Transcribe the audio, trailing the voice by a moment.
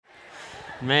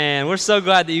Man, we're so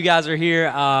glad that you guys are here.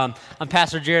 I'm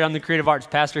Pastor Jared. I'm the creative arts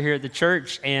pastor here at the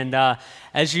church. And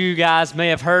as you guys may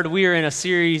have heard, we are in a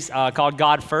series called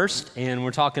God First. And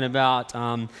we're talking about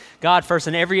God first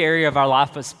in every area of our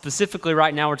life. But specifically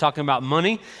right now, we're talking about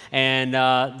money.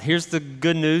 And here's the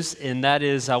good news, and that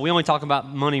is we only talk about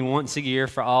money once a year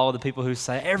for all the people who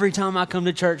say, every time I come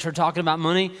to church, we're talking about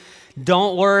money.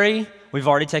 Don't worry. We've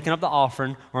already taken up the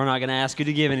offering. We're not going to ask you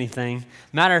to give anything.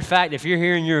 Matter of fact, if you're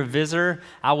here and you're a visitor,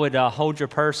 I would hold your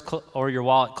purse or your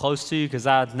wallet close to you because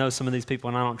I know some of these people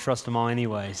and I don't trust them all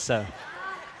anyway. So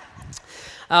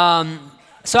I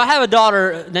have a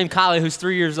daughter named Kylie who's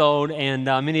 3 years old, and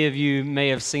many of you may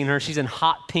have seen her. She's in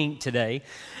hot pink today.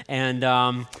 And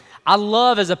I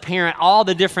love as a parent all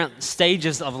the different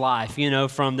stages of life, you know,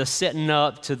 from the sitting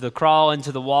up to the crawling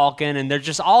to the walking, and there's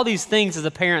just all these things as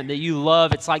a parent that you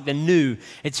love. It's like the new,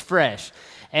 it's fresh.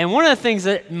 And one of the things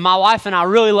that my wife and I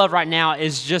really love right now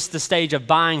is just the stage of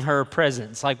buying her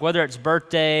presents, like whether it's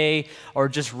birthday or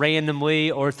just randomly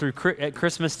or through at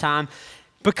Christmas time,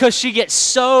 because she gets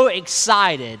so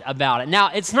excited about it. Now,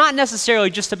 it's not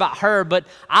necessarily just about her, but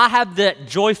I have that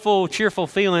joyful, cheerful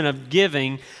feeling of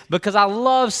giving because I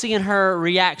love seeing her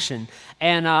reaction.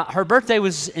 And her birthday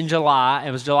was in July. It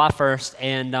was July 1st.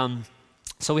 And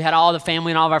so we had all the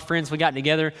family and all of our friends. We got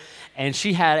together, and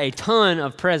she had a ton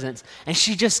of presents. And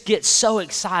she just gets so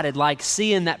excited, like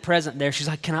seeing that present there. She's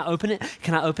like, can I open it?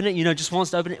 Can I open it? You know, just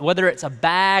wants to open it. Whether it's a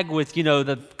bag with, you know,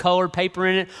 the colored paper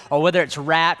in it, or whether it's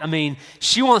wrapped. I mean,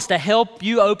 she wants to help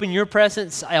you open your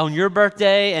presents on your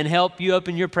birthday and help you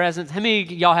open your presents. How many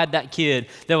of y'all had that kid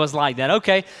that was like that?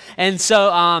 Okay. And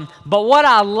so, but what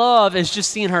I love is just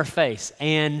seeing her face.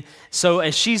 And so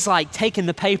as she's like taking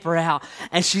the paper out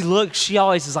and she looks, she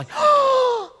always is like,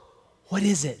 oh, what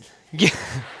is it?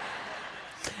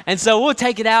 And so we'll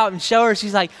take it out and show her.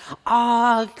 She's like,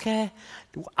 oh, okay.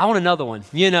 I want another one,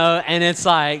 you know, and it's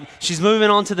like she's moving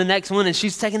on to the next one and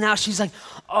she's taking it out. She's like,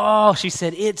 oh, she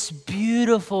said, it's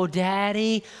beautiful,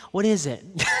 Daddy. What is it?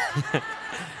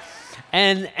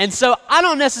 And so I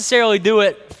don't necessarily do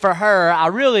it for her. I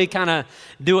really kind of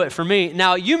do it for me.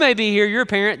 Now, you may be here, you're a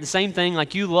parent, the same thing,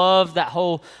 like you love that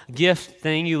whole gift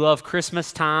thing. You love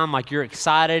Christmas time, like you're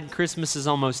excited. Christmas is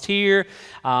almost here.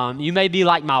 You may be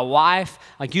like my wife,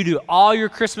 like you do all your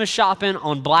Christmas shopping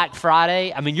on Black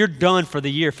Friday. I mean, you're done for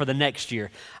the year, for the next year.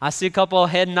 I see a couple of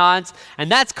head nods, and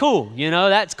that's cool, you know,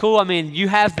 that's cool. I mean, you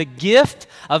have the gift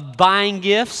of buying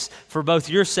gifts for both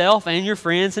yourself and your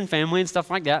friends and family and stuff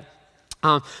like that.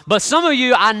 But some of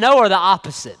you I know are the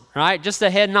opposite, right? Just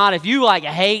a head nod. If you like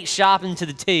hate shopping to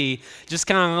the T, just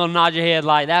kind of nod your head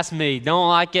like, that's me. Don't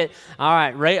like it. All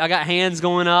right, I got hands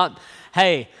going up.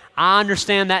 Hey, I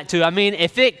understand that too. I mean,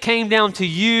 if it came down to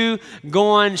you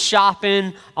going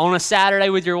shopping on a Saturday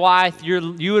with your wife,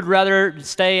 you would rather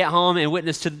stay at home and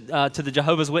witness to the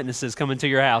Jehovah's Witnesses coming to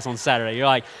your house on Saturday. You're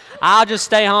like, I'll just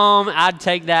stay home. I'd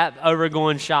take that over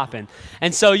going shopping.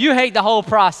 And so you hate the whole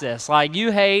process. Like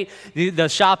you hate the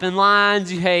shopping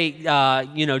lines. You hate,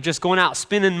 just going out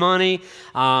spending money.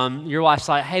 Your wife's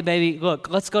like, hey, baby, look,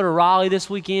 let's go to Raleigh this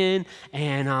weekend.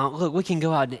 And look, we can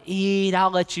go out to eat. I'll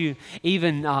let you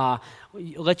even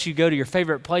let you go to your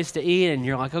favorite place to eat. And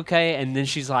you're like, okay. And then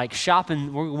she's like,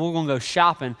 shopping, we're going to go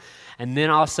shopping. And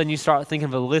then all of a sudden you start thinking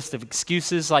of a list of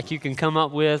excuses like you can come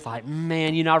up with. Like,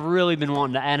 man, you know, I've really been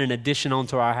wanting to add an addition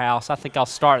onto our house. I think I'll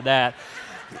start that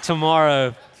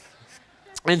tomorrow.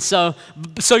 And so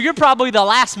you're probably the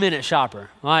last minute shopper.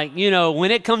 Like, you know,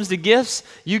 when it comes to gifts,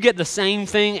 you get the same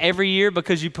thing every year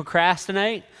because you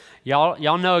procrastinate.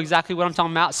 Y'all know exactly what I'm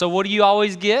talking about. So what do you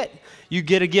always get? You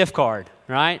get a gift card,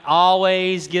 right?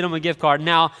 Always get them a gift card.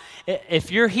 Now,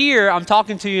 if you're here, I'm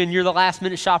talking to you and you're the last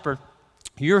minute shopper,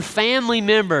 your family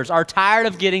members are tired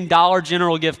of getting Dollar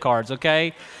General gift cards,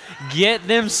 okay? Get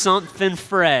them something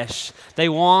fresh. They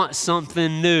want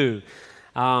something new.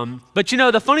 But you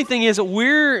know, the funny thing is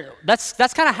that's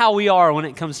kind of how we are when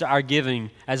it comes to our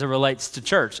giving as it relates to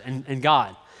church and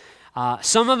God.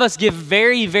 Some of us give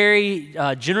very, very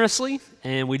generously,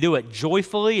 and we do it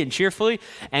joyfully and cheerfully.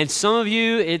 And some of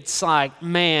you, it's like,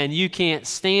 man, you can't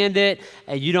stand it,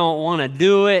 and you don't want to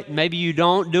do it. Maybe you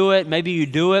don't do it. Maybe you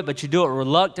do it, but you do it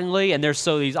reluctantly. And there's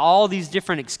all these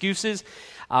different excuses.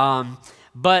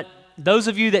 But those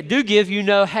of you that do give, you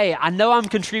know, hey, I know I'm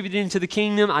contributing to the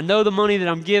kingdom. I know the money that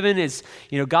I'm giving is,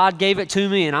 you know, God gave it to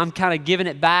me, and I'm kind of giving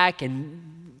it back,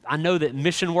 and I know that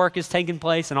mission work is taking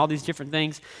place and all these different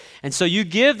things. And so you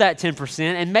give that 10%,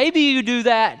 and maybe you do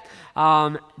that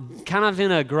kind of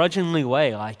in a grudgingly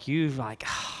way, like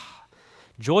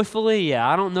Joyfully, yeah,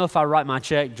 I don't know if I write my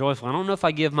check joyfully. I don't know if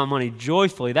I give my money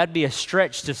joyfully. That'd be a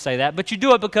stretch to say that. But you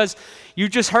do it because you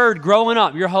just heard growing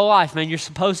up your whole life, man, you're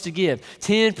supposed to give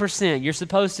 10%. You're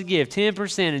supposed to give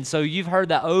 10%. And so you've heard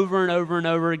that over and over and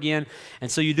over again. And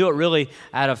so you do it really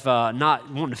out of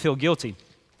not wanting to feel guilty.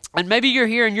 And maybe you're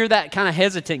here and you're that kind of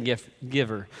hesitant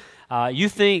giver. You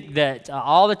think that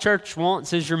all the church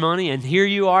wants is your money, and here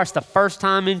you are. It's the first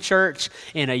time in church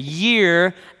in a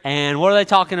year, and what are they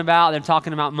talking about? They're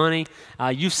talking about money.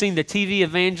 You've seen the TV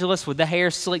evangelist with the hair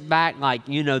slicked back, like,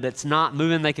 that's not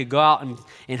moving. They could go out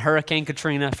in Hurricane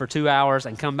Katrina for 2 hours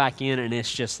and come back in, and it's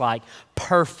just like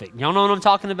perfect. Y'all know what I'm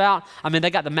talking about? I mean, they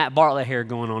got the Matt Bartlett hair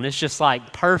going on. It's just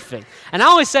like perfect. And I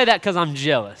always say that because I'm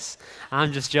jealous.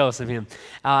 I'm just jealous of him.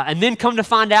 And then come to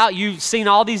find out, you've seen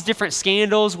all these different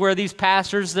scandals where these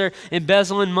pastors, they're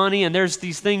embezzling money, and there's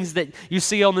these things that you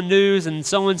see on the news and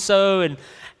so, and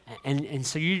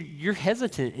so you're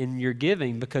hesitant in your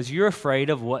giving because you're afraid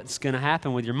of what's going to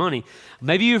happen with your money.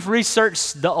 Maybe you've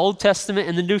researched the Old Testament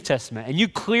and the New Testament, and you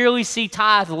clearly see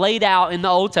tithe laid out in the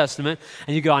Old Testament,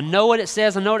 and you go, I know what it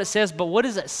says, but what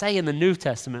does it say in the New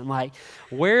Testament? Like,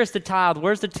 where's the tithe?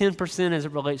 Where's the 10% as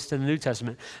it relates to the New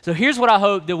Testament? So here's what I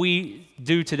hope that we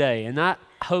do today, and I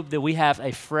hope that we have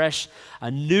a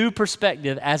new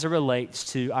perspective as it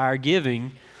relates to our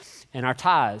giving and our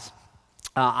tithes.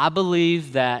 I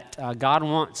believe that God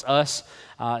wants us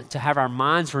to have our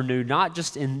minds renewed, not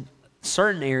just in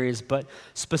certain areas, but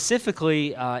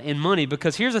specifically in money,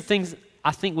 because here's the things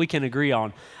I think we can agree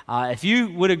on. If you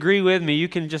would agree with me, you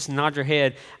can just nod your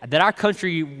head, that our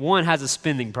country, one, has a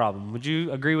spending problem. Would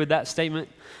you agree with that statement?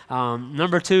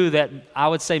 Number two, that I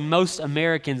would say most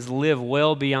Americans live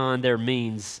well beyond their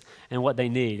means and what they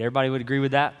need. Everybody would agree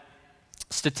with that?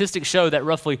 Statistics show that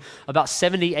roughly about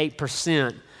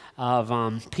 78%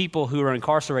 of people who are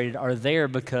incarcerated are there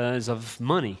because of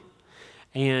money.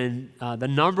 And the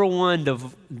number one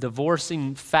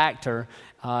divorcing factor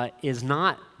is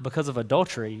not because of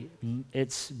adultery,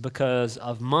 it's because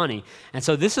of money. And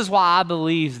so this is why I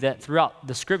believe that throughout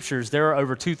the scriptures there are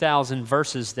over 2,000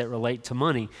 verses that relate to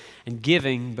money and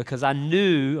giving, because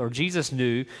Jesus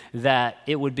knew that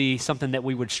it would be something that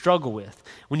we would struggle with.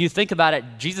 When you think about it,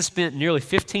 Jesus spent nearly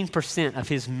 15% of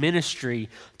his ministry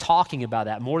talking about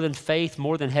that, more than faith,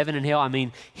 more than heaven and hell. I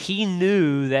mean, he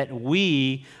knew that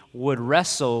we would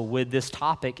wrestle with this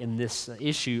topic and this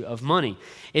issue of money.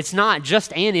 It's not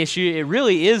just an issue, it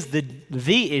really is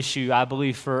the issue, I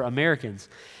believe, for Americans.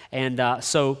 And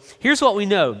so here's what we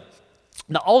know.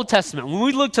 The Old Testament, when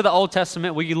we look to the Old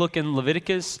Testament, we look in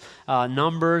Leviticus,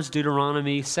 Numbers,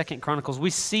 Deuteronomy, 2 Chronicles, we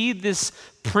see this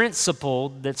principle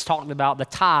that's talking about the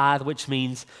tithe, which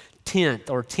means tenth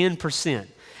or 10%.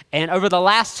 And over the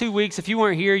last 2 weeks, if you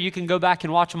weren't here, you can go back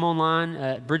and watch them online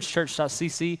at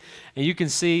bridgechurch.cc, and you can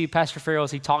see Pastor Farrell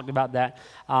as he talked about that.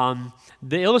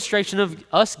 The illustration of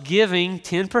us giving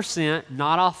 10%,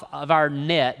 not off of our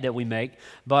net that we make,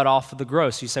 but off of the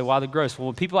gross. You say, why the gross? Well,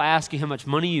 when people ask you how much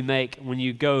money you make when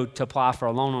you go to apply for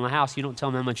a loan on a house, you don't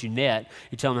tell them how much you net,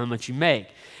 you tell them how much you make.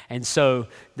 And so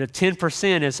the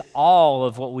 10% is all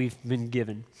of what we've been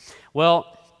given.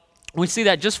 Well, we see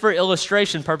that just for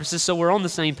illustration purposes, so we're on the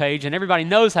same page, and everybody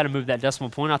knows how to move that decimal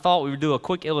point. I thought we would do a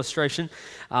quick illustration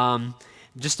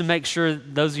just to make sure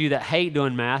those of you that hate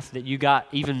doing math, that you got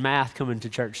even math coming to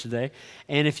church today.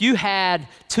 And if you had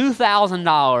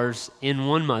 $2,000 in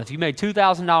 1 month, if you made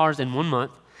 $2,000 in 1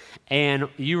 month, and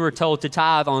you were told to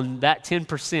tithe on that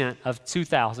 10% of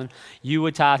 $2,000, you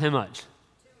would tithe how much?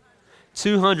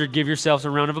 200. Give yourselves a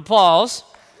round of applause.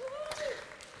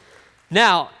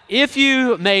 Now, if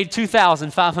you made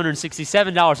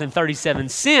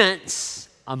 $2,567.37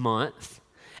 a month,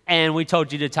 and we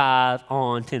told you to tithe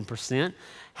on 10%,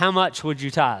 how much would you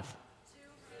tithe?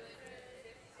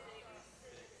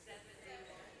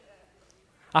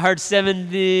 I heard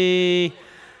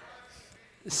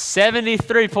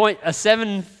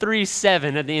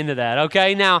 737 at the end of that.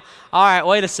 Okay, now, all right,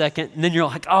 wait a second. And then you're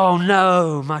like, oh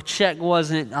no, my check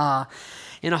wasn't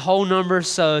in a whole number,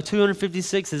 so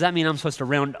 256, does that mean I'm supposed to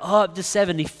round up to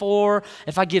 74?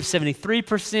 If I give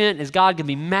 73%, is God going to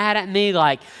be mad at me?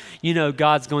 Like,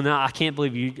 God's going, I can't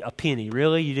believe you, a penny.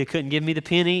 Really? You couldn't give me the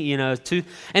penny?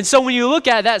 And so when you look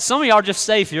at that, some of y'all are just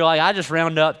safe. You're like, I just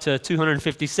round up to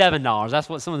 $257. That's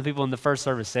what some of the people in the first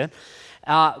service said.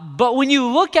 But when you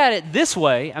look at it this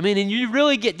way, and you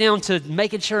really get down to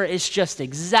making sure it's just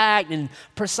exact and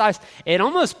precise, it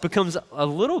almost becomes a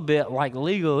little bit like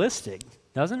legalistic,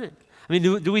 doesn't it?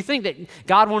 Do we think that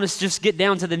God wants us to just get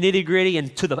down to the nitty gritty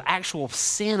and to the actual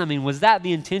sin? Was that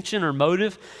the intention or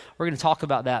motive? We're going to talk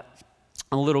about that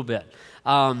a little bit.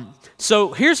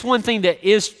 So here's one thing that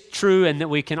is true and that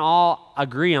we can all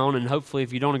agree on, and hopefully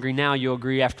if you don't agree now, you'll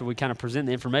agree after we kind of present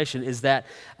the information, is that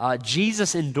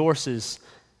Jesus endorses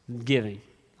giving,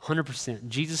 100%.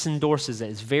 Jesus endorses it.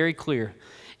 It's very clear.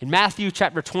 In Matthew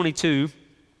chapter 22,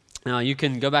 you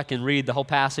can go back and read the whole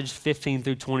passage, 15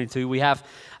 through 22. We have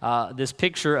this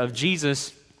picture of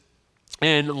Jesus,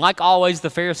 and like always, the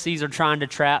Pharisees are trying to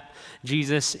trap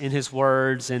Jesus in his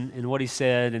words and what he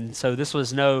said, and so this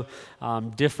was no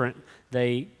different.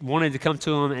 They wanted to come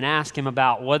to him and ask him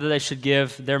about whether they should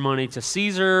give their money to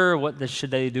Caesar,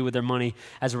 should they do with their money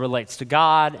as it relates to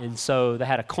God, and so they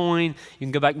had a coin. You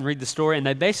can go back and read the story, and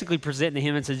they basically present to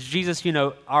him and said, Jesus,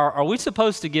 are we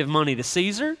supposed to give money to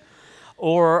Caesar,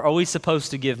 or are we supposed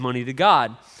to give money to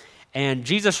God? And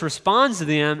Jesus responds to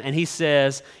them, and he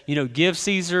says, give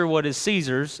Caesar what is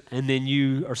Caesar's, and then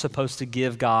you are supposed to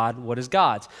give God what is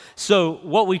God's. So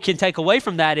what we can take away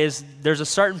from that is there's a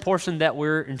certain portion that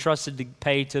we're entrusted to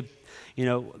pay to,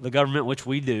 the government, which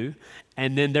we do,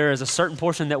 and then there is a certain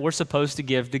portion that we're supposed to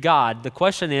give to God. The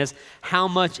question is, how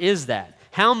much is that?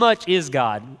 How much is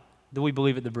God? Do we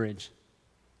believe at the Bridge?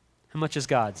 How much is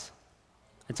God's?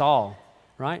 It's all,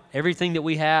 right? Everything that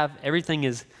we have, everything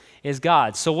is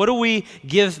God. So what do we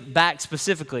give back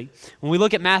specifically? When we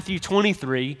look at Matthew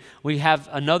 23, we have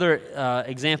another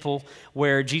example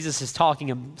where Jesus is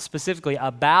talking specifically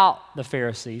about the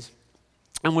Pharisees.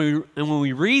 And when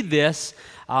we read this,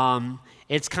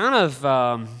 it's kind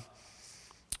of,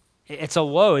 it's a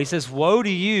woe. He says, woe to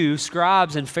you,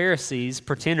 scribes and Pharisees,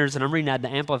 pretenders, and I'm reading that the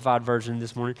Amplified Version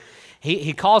this morning.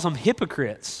 He calls them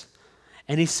hypocrites.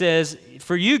 And he says,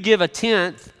 for you give a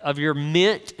tenth of your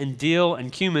mint and dill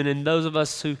and cumin, and those of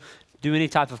us who do any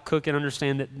type of cooking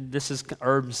understand that this is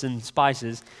herbs and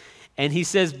spices. And he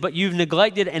says, but you've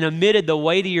neglected and omitted the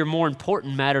weightier, more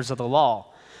important matters of the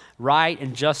law, right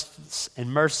and justice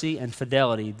and mercy and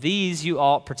fidelity. These you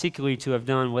ought particularly to have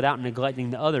done without neglecting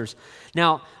the others.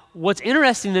 Now, what's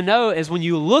interesting to know is when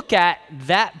you look at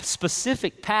that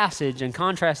specific passage and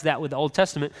contrast that with the Old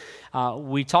Testament,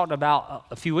 we talked about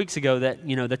a few weeks ago that,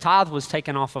 the tithe was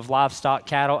taken off of livestock,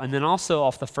 cattle, and then also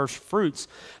off the first fruits.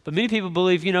 But many people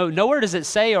believe, nowhere does it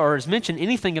say or is mentioned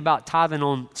anything about tithing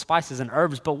on spices and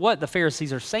herbs. But what the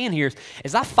Pharisees are saying here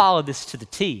is I follow this to the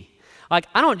T. Like,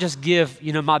 I don't just give,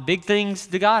 my big things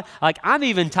to God. Like, I'm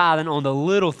even tithing on the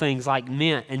little things like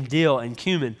mint and dill and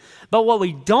cumin. But what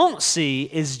we don't see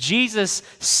is Jesus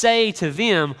say to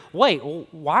them, wait,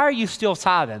 why are you still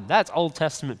tithing? That's Old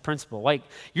Testament principle. Like,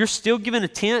 you're still giving a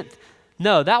tenth?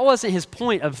 No, that wasn't his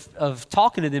point of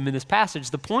talking to them in this passage.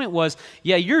 The point was,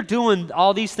 yeah, you're doing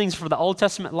all these things for the Old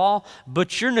Testament law,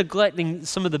 but you're neglecting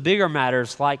some of the bigger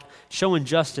matters like showing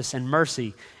justice and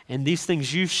mercy. And these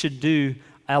things you should do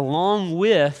along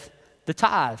with the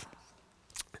tithe.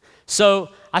 So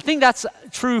I think that's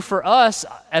true for us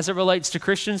as it relates to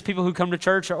Christians, people who come to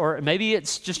church, or maybe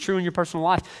it's just true in your personal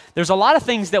life. There's a lot of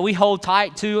things that we hold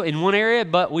tight to in one area,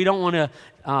 but we don't want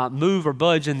to move or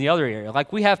budge in the other area.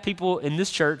 Like we have people in this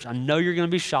church, I know you're going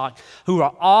to be shocked, who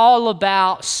are all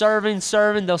about serving.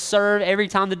 They'll serve every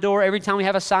time the door, every time we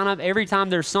have a sign up, every time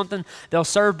there's something, they'll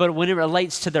serve. But when it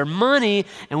relates to their money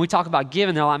and we talk about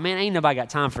giving, they're like, man, ain't nobody got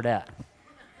time for that.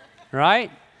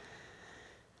 Right?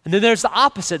 And then there's the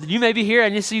opposite. You may be here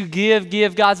and you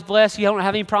give, God's blessed. You don't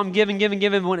have any problem giving.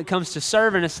 But when it comes to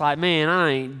serving, it's like, man, I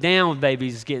ain't down with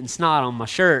babies getting snot on my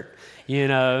shirt,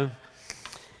 And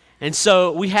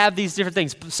so we have these different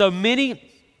things. So many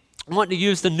want to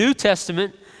use the New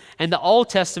Testament and the Old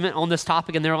Testament on this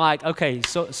topic, and they're like, okay,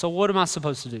 so what am I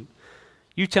supposed to do?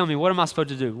 You tell me, what am I supposed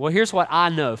to do? Well, here's what I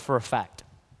know for a fact.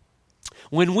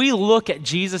 When we look at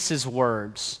Jesus'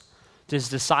 words, his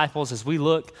disciples, as we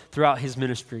look throughout his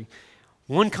ministry,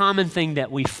 one common thing that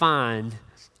we find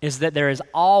is that there is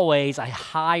always a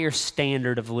higher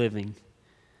standard of living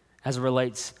as it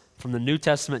relates from the New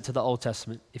Testament to the Old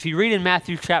Testament. If you read in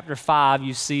Matthew chapter 5,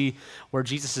 you see where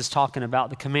Jesus is talking about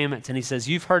the commandments, and he says,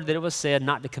 you've heard that it was said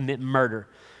not to commit murder.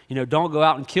 Don't go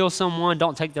out and kill someone,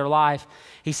 don't take their life.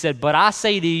 He said, but I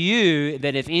say to you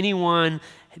that if anyone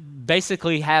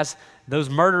basically has those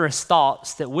murderous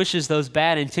thoughts, that wishes those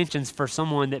bad intentions for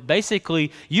someone, that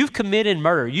basically you've committed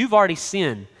murder. You've already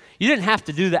sinned. You didn't have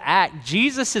to do the act.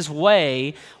 Jesus'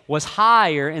 way was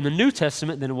higher in the New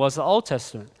Testament than it was the Old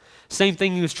Testament. Same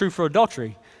thing was true for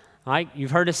adultery. Right?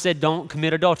 You've heard it said, don't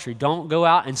commit adultery. Don't go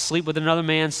out and sleep with another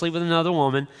man, sleep with another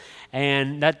woman.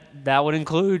 And that would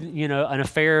include, an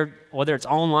affair, whether it's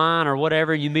online or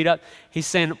whatever, you meet up. He's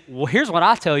saying, well, here's what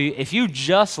I tell you. If you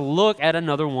just look at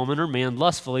another woman or man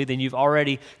lustfully, then you've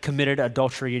already committed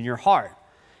adultery in your heart.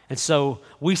 And so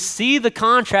we see the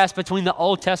contrast between the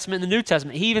Old Testament and the New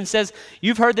Testament. He even says,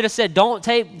 you've heard that it said, don't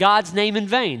take God's name in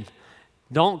vain.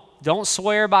 Don't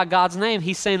swear by God's name.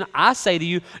 He's saying, I say to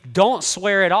you, don't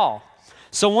swear at all.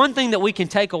 So one thing that we can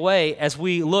take away as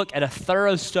we look at a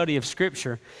thorough study of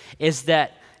Scripture is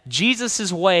that Jesus'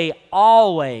 way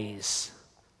always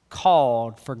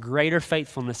called for greater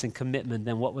faithfulness and commitment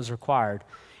than what was required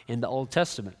in the Old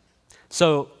Testament.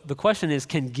 So the question is,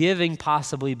 can giving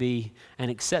possibly be an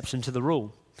exception to the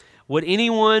rule? Would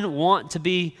anyone want to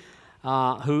be,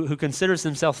 who considers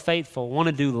themselves faithful, want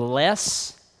to do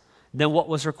less than what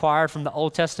was required from the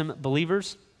Old Testament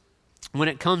believers? When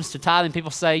it comes to tithing,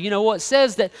 people say, it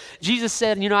says that Jesus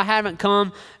said, I haven't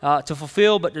come to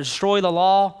fulfill but to destroy the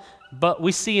law. But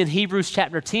we see in Hebrews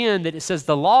chapter 10 that it says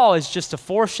the law is just a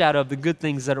foreshadow of the good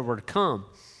things that were to come.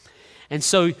 And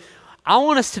so I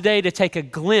want us today to take a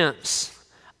glimpse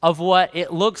of what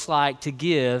it looks like to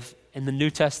give in the New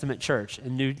Testament church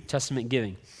and New Testament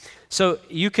giving. So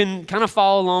you can kind of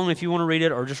follow along if you want to read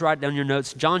it or just write down your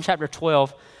notes. John chapter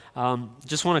 12,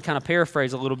 just want to kind of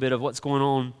paraphrase a little bit of what's going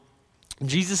on.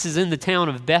 Jesus is in the town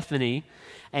of Bethany,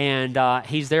 and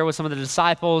he's there with some of the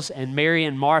disciples, and Mary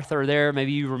and Martha are there.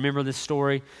 Maybe you remember this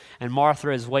story. And Martha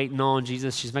is waiting on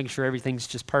Jesus. She's making sure everything's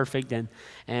just perfect.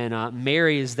 And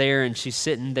Mary is there, and she's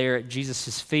sitting there at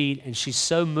Jesus' feet, and she's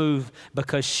so moved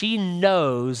because she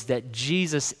knows that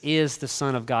Jesus is the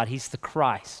Son of God. He's the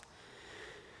Christ.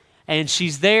 And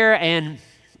she's there, and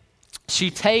she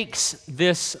takes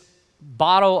this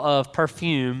bottle of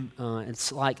perfume.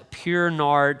 It's like pure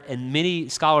nard, and many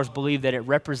scholars believe that it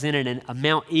represented an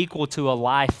amount equal to a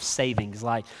life savings.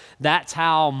 Like, that's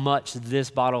how much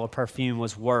this bottle of perfume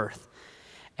was worth.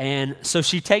 And so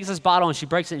she takes this bottle and she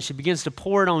breaks it and she begins to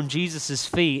pour it on Jesus'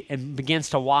 feet and begins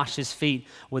to wash his feet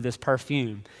with this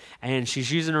perfume. And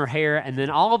she's using her hair, and then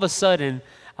all of a sudden,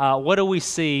 what do we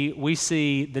see? We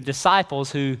see the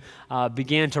disciples who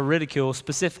began to ridicule,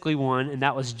 specifically one, and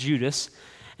that was Judas.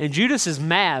 And Judas is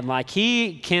mad, like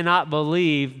he cannot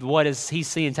believe what he's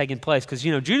seeing taking place. Because,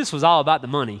 Judas was all about the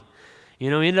money. He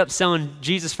ended up selling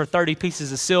Jesus for 30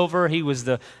 pieces of silver. He was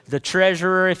the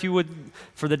treasurer, if you would,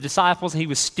 for the disciples. He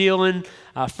was stealing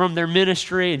from their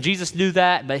ministry, and Jesus knew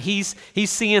that. But he's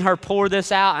seeing her pour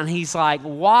this out, and he's like,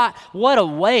 what a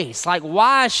waste. Like,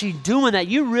 why is she doing that?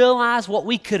 You realize what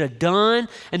we could have done?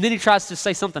 And then he tries to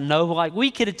say something noble, like,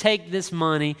 we could have taken this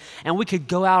money, and we could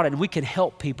go out and we could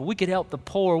help people. We could help the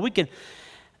poor.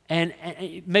 And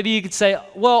maybe you could say,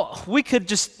 well, we could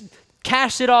just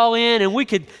cash it all in, and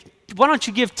why don't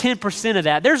you give 10% of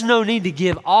that? There's no need to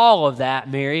give all of that,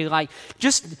 Mary. Like,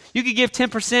 you could give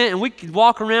 10% and we could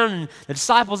walk around, and the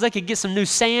disciples, they could get some new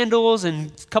sandals and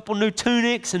a couple new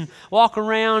tunics and walk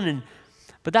around.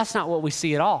 But that's not what we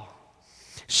see at all.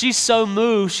 She's so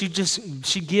moved,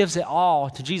 she gives it all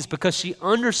to Jesus because she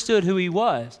understood who he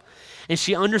was, and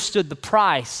she understood the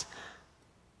price.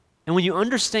 And when you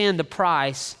understand the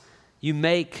price, you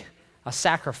make a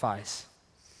sacrifice.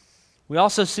 We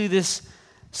also see this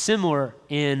similar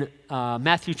in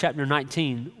Matthew chapter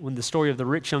 19, when the story of the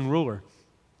rich young ruler.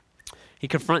 He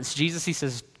confronts Jesus. He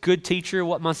says, good teacher,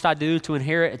 what must I do to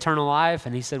inherit eternal life?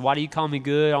 And he said, why do you call me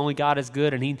good? Only God is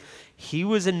good. And he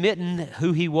was admitting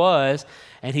who he was.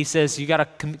 And he says, you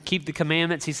got to keep the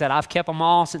commandments. He said, I've kept them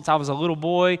all since I was a little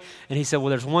boy. And he said,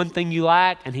 well, there's one thing you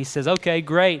lack. And he says, okay,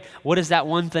 great. What is that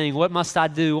one thing? What must I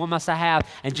do? What must I have?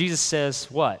 And Jesus says,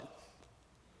 what?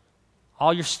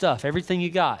 All your stuff, everything you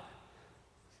got.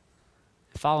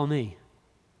 Follow me.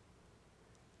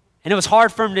 And it was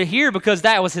hard for him to hear because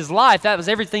that was his life. That was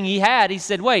everything he had. He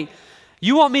said, wait,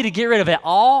 you want me to get rid of it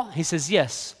all? He says,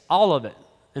 yes, all of it,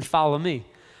 and follow me.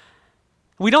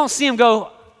 We don't see him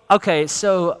go, okay,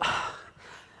 so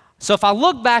if I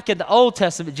look back at the Old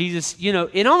Testament, Jesus,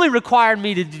 it only required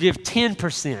me to give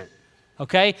 10%,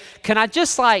 okay? Can I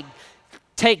just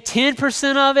take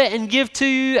 10% of it and give to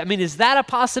you? I mean, is that a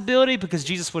possibility? Because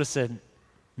Jesus would have said,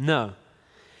 no.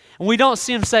 And we don't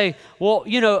see him say, well,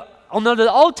 under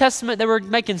the Old Testament, they were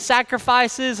making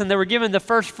sacrifices and they were giving the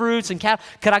first fruits and cattle.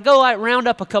 Could I go round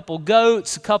up a couple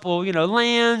goats, a couple,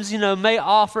 lambs, may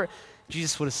offer?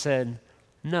 Jesus would have said,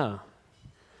 no.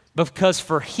 Because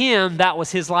for him, that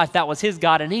was his life, that was his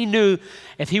God. And he knew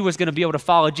if he was going to be able to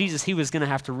follow Jesus, he was going to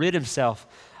have to rid himself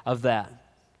of that.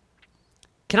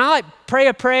 Can I pray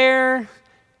a prayer?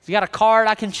 You got a card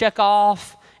I can check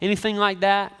off? Anything like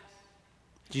that?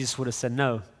 Jesus would have said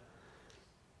no.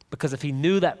 Because if he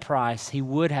knew that price, he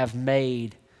would have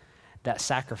made that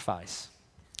sacrifice.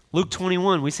 Luke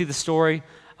 21, we see the story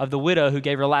of the widow who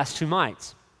gave her last 2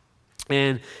 mites.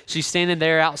 And she's standing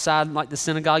there outside the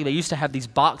synagogue. They used to have these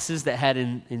boxes that had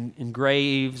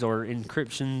engraves or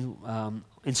encryption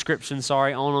inscription,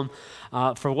 on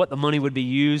them for what the money would be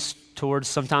used towards.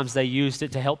 Sometimes they used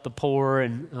it to help the poor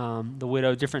and the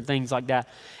widow, different things like that.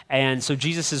 And so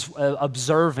Jesus is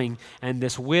observing, and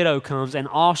this widow comes, and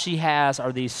all she has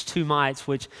are these 2 mites,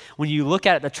 which when you look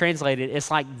at it, the translated,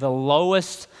 it's like the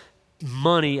lowest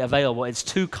money available. It's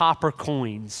 2 copper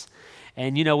coins.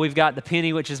 And, we've got the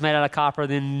penny, which is made out of copper,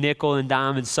 then nickel and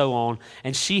dime and so on.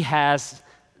 And she has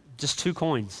just 2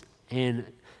 coins. And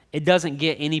it doesn't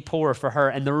get any poorer for her.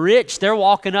 And the rich, they're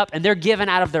walking up and they're giving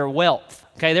out of their wealth.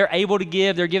 Okay, they're able to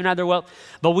give, they're giving out of their wealth.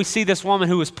 But we see this woman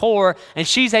who is poor, and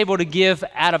she's able to give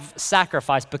out of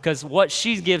sacrifice, because what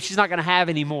she gives, she's not going to have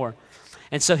anymore.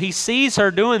 And so he sees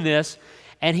her doing this,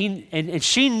 and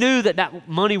she knew that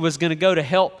money was going to go to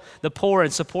help the poor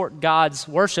and support God's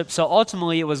worship. So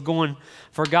ultimately it was going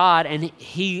for God, and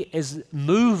he is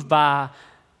moved by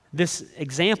this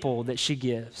example that she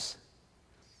gives.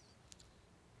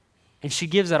 And she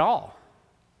gives it all.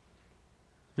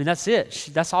 I mean, that's it.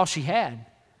 That's all she had.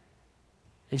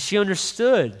 And she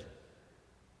understood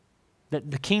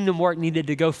that the kingdom work needed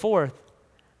to go forth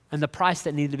and the price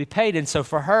that needed to be paid. And so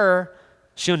for her,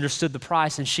 she understood the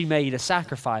price and she made a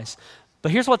sacrifice.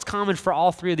 But here's what's common for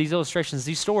all 3 of these illustrations,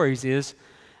 these stories, is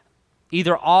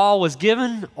either all was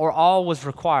given or all was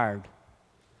required.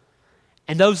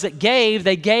 And those that gave,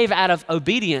 they gave out of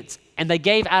obedience, and they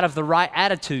gave out of the right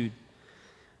attitude.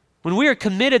 When we are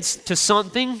committed to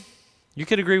something, you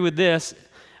could agree with this,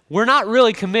 we're not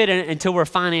really committed until we're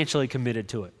financially committed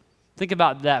to it. Think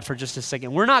about that for just a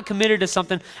second. We're not committed to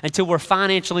something until we're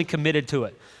financially committed to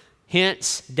it.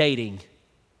 Hence, dating.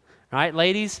 Right,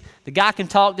 ladies? The guy can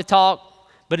talk the talk,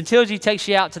 but until he takes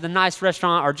you out to the nice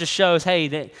restaurant or just shows, hey,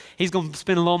 that he's going to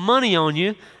spend a little money on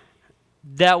you,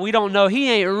 that we don't know,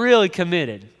 he ain't really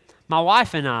committed. My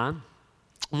wife and I,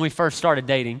 when we first started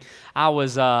dating, I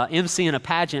was emceeing a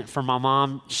pageant for my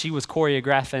mom. She was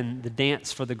choreographing the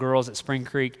dance for the girls at Spring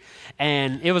Creek,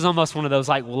 and it was almost one of those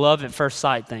like love at first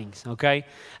sight things, okay?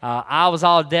 I was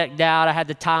all decked out. I had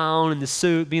the tie on and the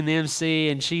suit being the MC,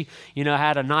 and she,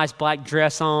 had a nice black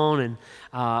dress on,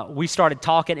 and we started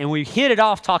talking, and we hit it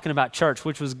off talking about church,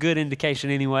 which was a good indication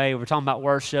anyway. We were talking about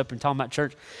worship and talking about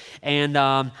church, and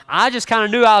I just kind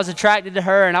of knew I was attracted to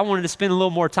her, and I wanted to spend a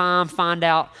little more time, find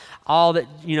out all that,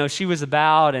 she was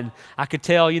about, and I could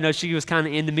tell, she was kind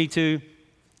of into me too.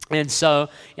 And so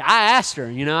I asked her,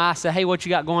 I said, hey, what you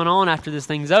got going on after this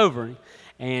thing's over?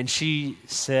 And she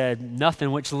said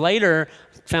nothing, which later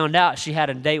found out she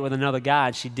had a date with another guy,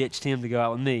 and she ditched him to go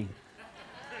out with me.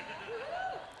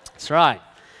 That's right.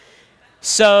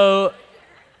 So,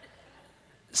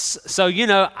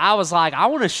 I was like, I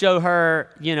want to show her,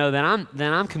 that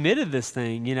I'm committed to this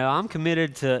thing. I'm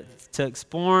committed to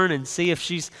exploring and see if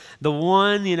she's the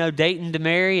one, dating to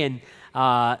marry. And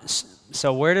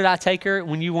so where did I take her?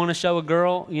 When you want to show a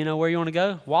girl, where you want to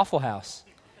go? Waffle House.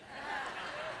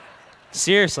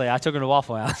 Seriously, I took her to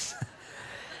Waffle House.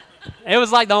 It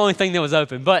was like the only thing that was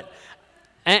open. But,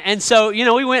 and so,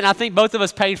 we went, and I think both of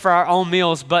us paid for our own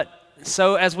meals. But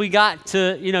so as we got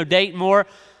to, date more,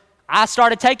 I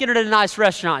started taking her to the nice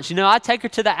restaurants. I'd take her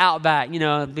to the Outback,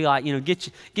 and be like,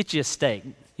 get you a steak,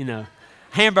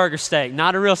 hamburger steak,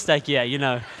 not a real steak yet,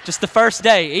 just the first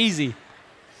day, easy.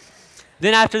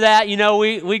 Then after that,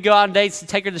 we go out on dates to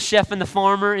take her to Chef and the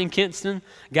Farmer in Kinston.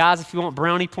 Guys, if you want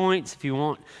brownie points, if you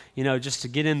want, just to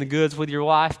get in the goods with your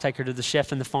wife, take her to the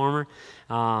Chef and the Farmer.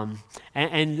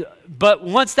 But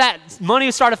once that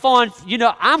money started falling,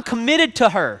 I'm committed to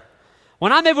her.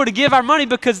 When I'm able to give our money,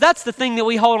 because that's the thing that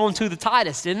we hold on to the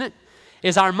tightest, isn't it?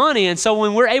 Is our money. And so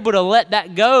when we're able to let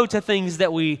that go to things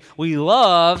that we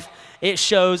love, it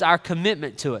shows our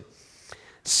commitment to it.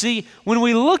 See, when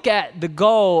we look at the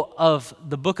goal of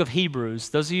the book of Hebrews,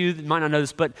 those of you that might not know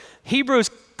this, but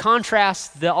Hebrews contrasts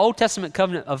the Old Testament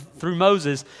covenant through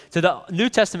Moses to the New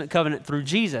Testament covenant through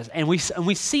Jesus. And we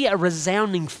see a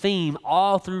resounding theme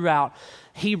all throughout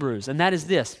Hebrews, and that is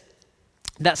this,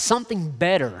 that something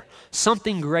better,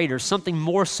 something greater, something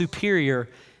more superior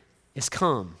is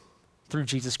come through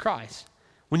Jesus Christ.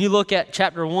 When you look at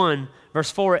chapter 1,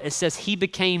 verse 4, it says, he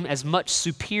became as much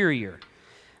superior.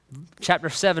 Chapter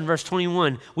 7, verse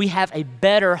 21, we have a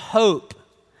better hope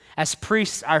as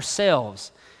priests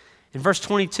ourselves. In verse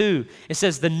 22, it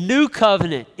says, the new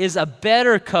covenant is a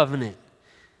better covenant.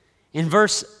 In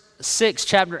verse 6,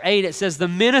 chapter 8, it says, the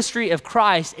ministry of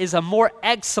Christ is a more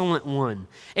excellent one.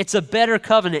 It's a better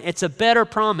covenant. It's a better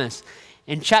promise.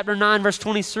 In chapter 9, verse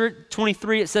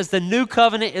 23, it says the new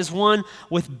covenant is one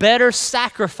with better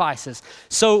sacrifices.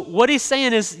 So what he's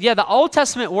saying is, yeah, the Old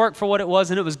Testament worked for what it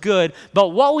was and it was good, but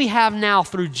what we have now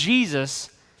through Jesus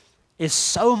is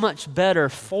so much better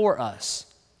for us.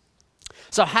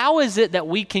 So how is it that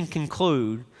we can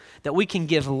conclude that we can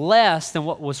give less than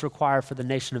what was required for the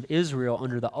nation of Israel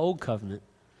under the old covenant?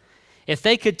 If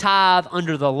they could tithe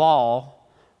under the law,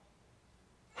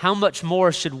 how much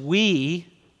more should we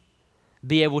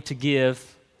be able to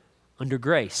give under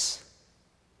grace?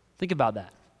 Think about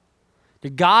that.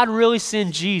 Did God really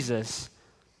send Jesus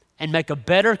and make a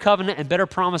better covenant and better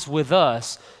promise with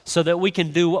us so that we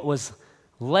can do what was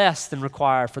less than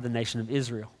required for the nation of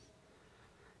Israel?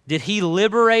 Did he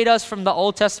liberate us from the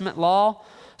Old Testament law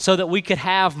so that we could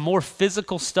have more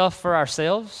physical stuff for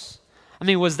ourselves? I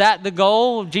mean, was that the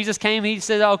goal? Jesus came, he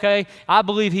said, okay, I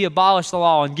believe he abolished the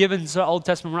law and given the Old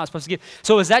Testament we're not supposed to give.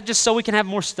 So is that just so we can have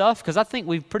more stuff? Because I think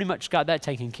we've pretty much got that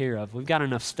taken care of. We've got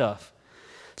enough stuff.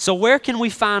 So where can we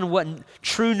find what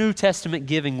true New Testament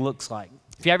giving looks like?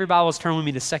 If you have your Bibles, turn with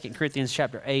me to 2 Corinthians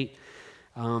chapter 8.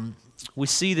 We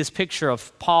see this picture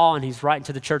of Paul, and he's writing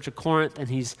to the church of Corinth, and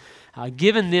he's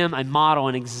given them a model,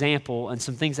 an example, and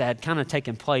some things that had kind of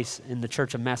taken place in the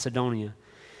church of Macedonia.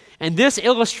 And this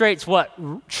illustrates what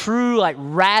true,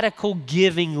 radical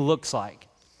giving looks like.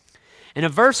 And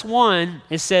in verse 1,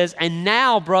 it says, "And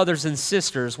now, brothers and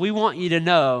sisters, we want you to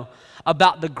know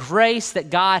about the grace that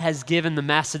God has given the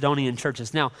Macedonian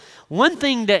churches." Now, one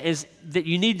thing that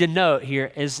you need to note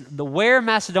here is where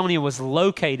Macedonia was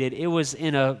located. It was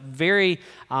in a very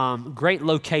great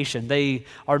location. They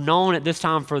are known at this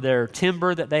time for their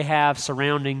timber that they have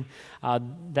surrounding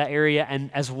that area, and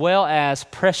as well as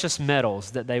precious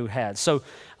metals that they had. So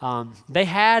they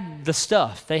had the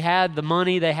stuff, they had the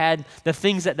money, they had the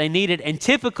things that they needed, and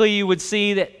typically you would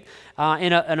see that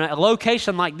in a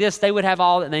location like this, they would have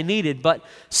all that they needed. But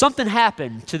something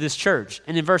happened to this church.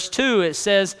 And in verse 2, it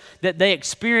says that they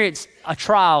experienced a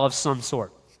trial of some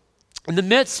sort. In the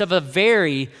midst of a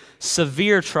very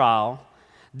severe trial,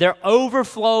 their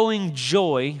overflowing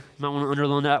joy, you might want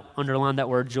to underline that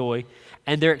word joy,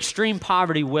 and their extreme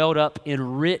poverty welled up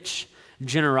in rich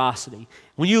generosity.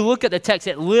 When you look at the text,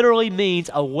 it literally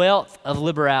means a wealth of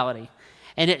liberality.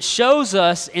 And it shows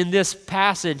us in this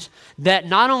passage that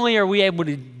not only are we able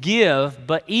to give,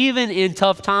 but even in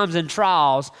tough times and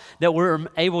trials, that we're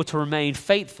able to remain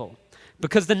faithful.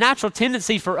 Because the natural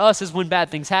tendency for us is when bad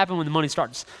things happen, when the money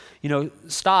stops,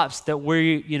 that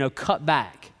we, cut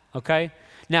back, okay?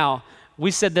 Now,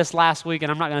 we said this last week,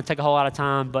 and I'm not going to take a whole lot of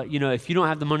time, but, if you don't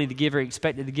have the money to give or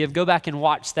expected to give, go back and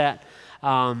watch that,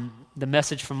 the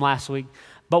message from last week.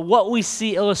 But what we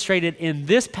see illustrated in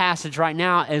this passage right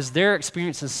now is their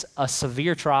experience is a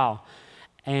severe trial,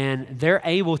 and they're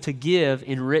able to give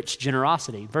in rich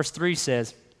generosity. Verse 3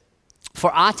 says,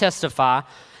 "For I testify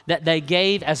that they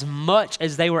gave as much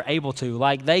as they were able to."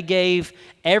 Like they gave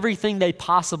everything they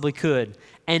possibly could,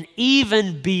 and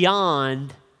even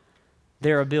beyond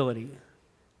their ability.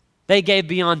 They gave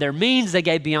beyond their means, they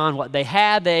gave beyond what they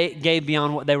had, they gave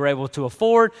beyond what they were able to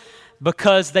afford,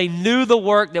 because they knew the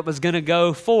work that was going to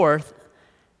go forth,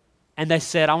 and they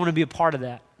said, I want to be a part of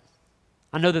that.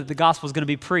 I know that the gospel is going to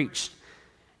be preached,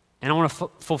 and I want to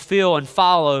fulfill and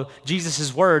follow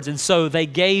Jesus' words. And so they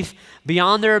gave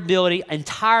beyond their ability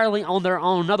entirely on their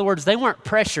own. In other words, they weren't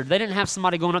pressured. They didn't have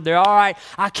somebody going up there, all right,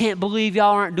 I can't believe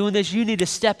y'all aren't doing this. You need to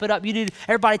step it up. You need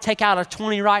everybody take out a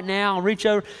 20 right now and reach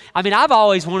over. I mean, I've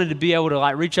always wanted to be able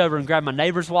to reach over and grab my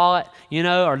neighbor's wallet,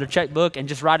 or the checkbook and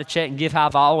just write a check and give how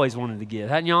I've always wanted to give.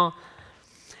 Hadn't y'all?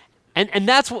 And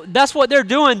that's what they're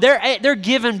doing. They're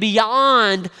giving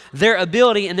beyond their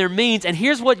ability and their means. And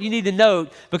here's what you need to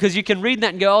note, because you can read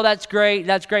that and go, oh, that's great.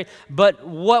 But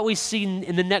what we see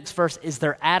in the next verse is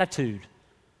their attitude,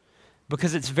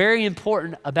 because it's very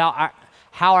important about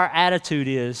how our attitude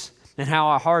is and how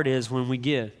our heart is when we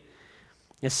give.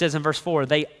 It says in verse 4,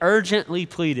 they urgently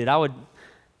pleaded. I would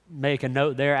make a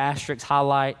note there, asterisk,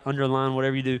 highlight, underline,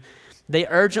 whatever you do. They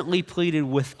urgently pleaded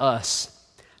with us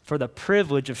for the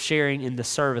privilege of sharing in the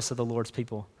service of the Lord's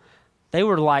people. They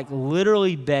were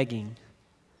literally begging,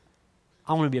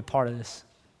 I want to be a part of this.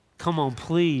 Come on,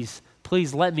 please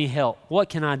let me help. What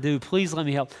can I do? Please let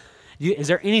me help. Is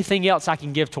there anything else I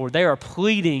can give toward? They are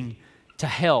pleading to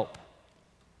help.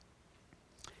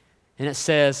 And it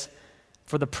says,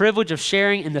 for the privilege of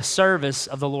sharing in the service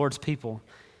of the Lord's people.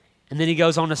 And then he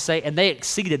goes on to say, and they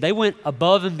exceeded. They went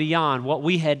above and beyond what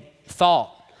we had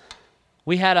thought.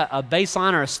 We had a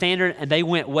baseline or a standard, and they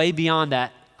went way beyond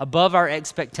that, above our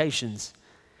expectations.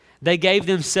 They gave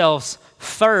themselves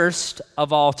first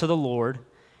of all to the Lord,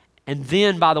 and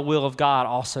then by the will of God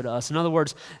also to us. In other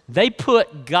words, they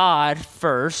put God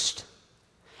first,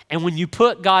 and when you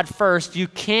put God first, you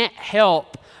can't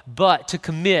help but to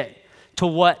commit to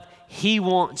what He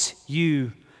wants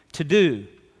you to do.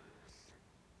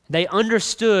 They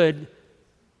understood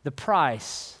the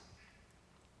price.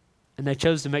 and they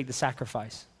chose to make the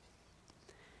sacrifice.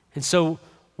 And so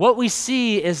what we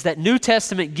see is that New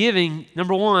Testament giving,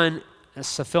 number one,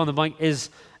 so fill in the blank,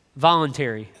 is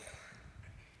voluntary.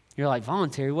 You're like,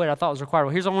 voluntary? Wait, I thought it was required.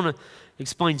 Well, here's what I want to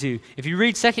explain to you. If you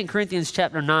read 2 Corinthians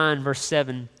chapter 9, verse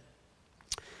 7,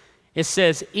 it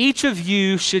says, each of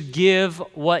you should give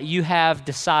what you have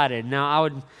decided. Now, I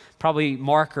would probably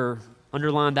mark or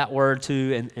underline that word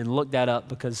too and look that up,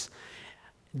 because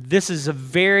this is a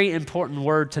very important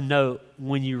word to note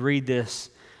when you read this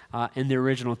in the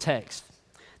original text.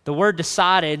 The word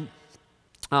decided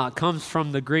comes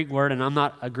from the Greek word, and I'm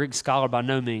not a Greek scholar by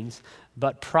no means,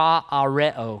 but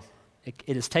praareo.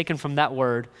 It is taken from that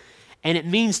word, and it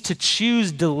means to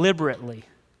choose deliberately,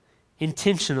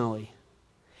 intentionally.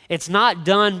 It's not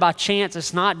done by chance.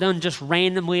 It's not done just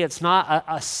randomly. It's not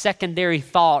a secondary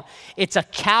thought. It's a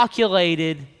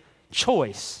calculated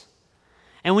choice.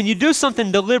 And when you do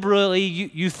something deliberately,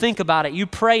 you think about it. You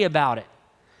pray about it.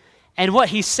 And what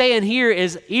he's saying here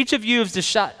is each of you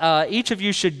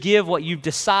should give what you've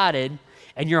decided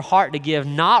in your heart to give,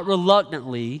 not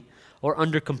reluctantly or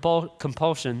under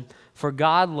compulsion, for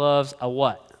God loves a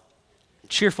what?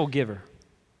 Cheerful giver.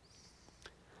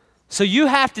 So you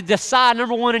have to decide,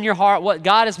 number one, in your heart what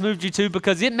God has moved you to,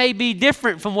 because it may be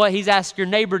different from what he's asked your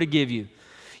neighbor to give you.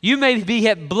 You may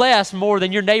be blessed more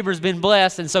than your neighbor's been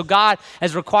blessed, and so God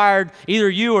has required either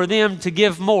you or them to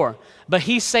give more. But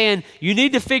he's saying you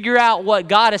need to figure out what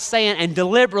God is saying and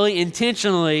deliberately,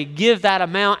 intentionally give that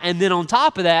amount, and then on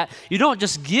top of that, you don't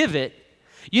just give it.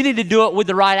 You need to do it with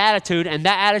the right attitude, and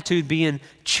that attitude being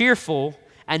cheerful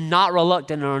and not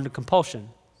reluctant or under compulsion.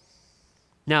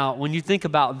 Now, when you think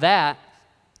about that,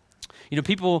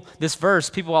 this verse,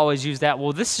 people always use that,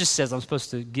 well, this just says I'm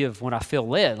supposed to give when I feel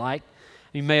led. Like,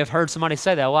 you may have heard somebody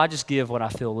say that, well, I just give what I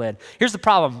feel led. Here's the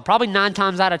problem. Probably 9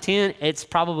 times out of 10, it's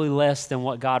probably less than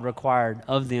what God required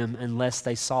of them unless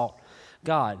they sought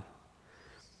God.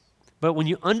 But when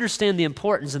you understand the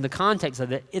importance and the context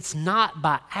of it, it's not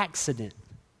by accident.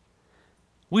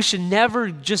 We should never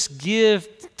just give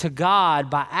to God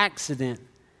by accident.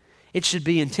 It should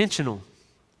be intentional.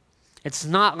 It's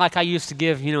not like I used to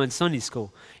give, in Sunday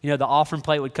school. The offering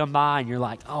plate would come by and you're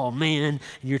like, oh man,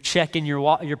 and you're checking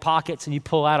your pockets and you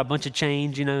pull out a bunch of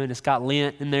change, and it's got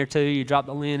lint in there too. You drop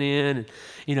the lint in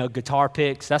and, guitar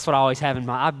picks. That's what I always have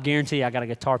I guarantee you I got a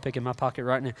guitar pick in my pocket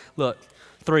right now. Look,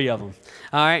 3 of them,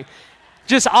 all right?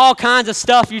 Just all kinds of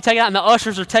stuff you take out, and the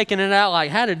ushers are taking it out like,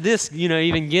 how did this,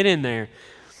 even get in there?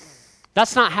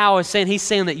 That's not how it's saying. He's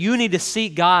saying that you need to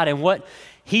seek God, and what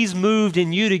he's moved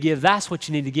in you to give, that's what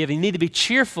you need to give. And you need to be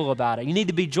cheerful about it. You need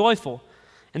to be joyful.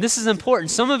 And this is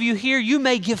important. Some of you here, you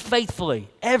may give faithfully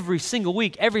every single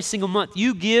week, every single month.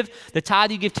 You give the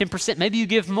tithe, you give 10%. Maybe you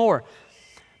give more.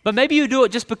 But maybe you do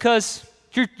it just because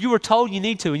you were told you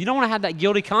need to, and you don't want to have that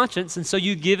guilty conscience, and so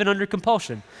you give it under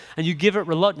compulsion, and you give it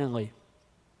reluctantly.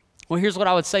 Well, here's what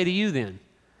I would say to you then.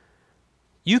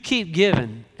 You keep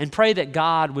giving and pray that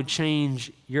God would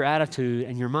change your attitude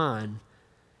and your mind.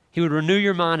 He would renew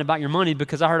your mind about your money,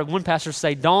 because I heard one pastor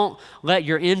say, don't let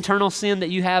your internal sin that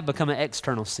you have become an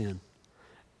external sin.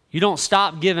 You don't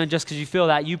stop giving just because you feel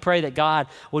that. You pray that God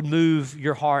would move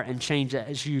your heart and change it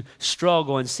as you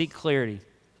struggle and seek clarity.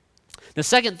 The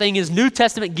second thing is New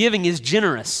Testament giving is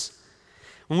generous.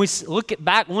 When we look at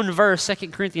back one verse, 2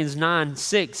 Corinthians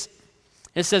 9:6,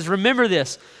 it says, remember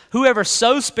this, whoever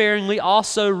sows sparingly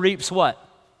also reaps what?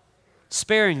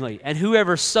 Sparingly. And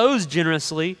whoever sows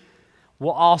generously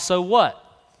will also what?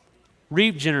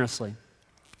 Reap generously.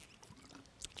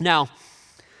 Now,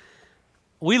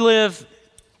 we live,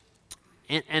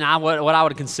 what I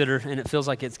would consider, and it feels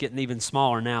like it's getting even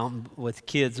smaller now with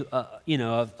kids,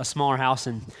 a smaller house.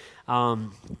 And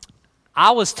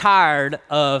I was tired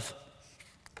of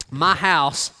my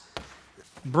house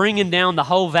bringing down the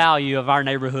whole value of our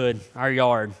neighborhood, our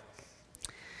yard.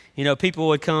 People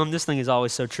would come. This thing is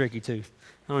always so tricky too.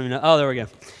 I don't even know. Oh, there we go.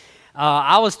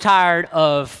 I was tired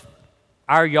of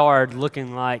our yard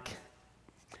looking like,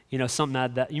 something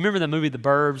like that. You remember the movie The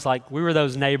Burbs? Like, we were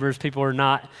those neighbors people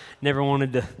were never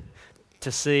wanted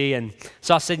to see. And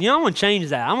so I said, I want to change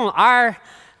that. Our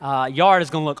yard is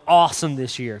going to look awesome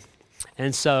this year.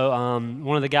 And so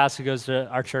one of the guys who goes to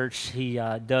our church, he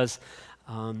does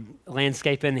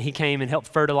landscaping. He came and helped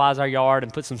fertilize our yard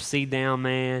and put some seed down,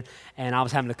 man. And I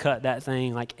was having to cut that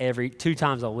thing like 2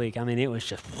 times a week. I mean, it was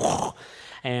just,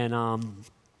 and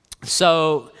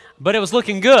but it was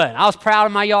looking good. I was proud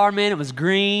of my yard, man. It was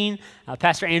green.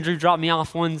 Pastor Andrew dropped me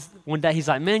off one day. He's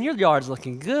like, man, your yard's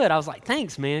looking good. I was like,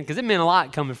 thanks, man, because it meant a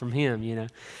lot coming from him,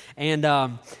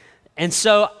 And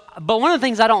so, but one of the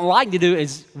things I don't like to do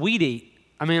is weed eat.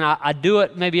 I mean, I do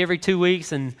it maybe every 2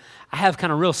 weeks, and I have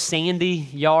kind of real sandy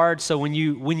yard, so when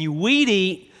you weed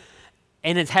eat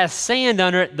and it has sand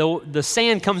under it, the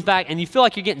sand comes back and you feel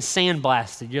like you're getting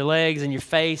sandblasted, your legs and your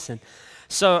face. And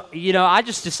so, I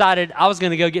just decided I was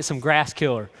going to go get some grass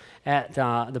killer at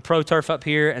the Pro Turf up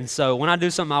here. And so when I do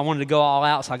something, I wanted to go all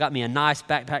out, so I got me a nice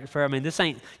backpack sprayer. I mean, this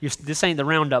ain't the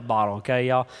Roundup bottle, okay,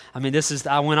 y'all? I mean,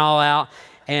 I went all out,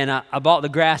 and I bought the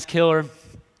grass killer.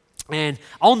 And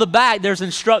on the back, there's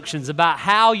instructions about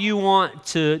how you want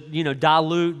to,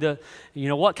 dilute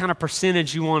what kind of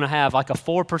percentage you want to have, like a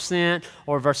 4%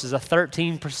 or versus a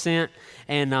 13%.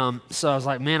 And so I was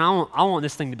like, man, I want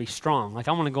this thing to be strong. Like,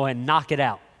 I want to go ahead and knock it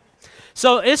out.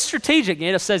 So it's strategic.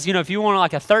 It says, if you want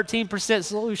like a 13%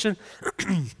 solution,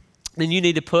 then you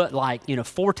need to put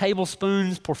 4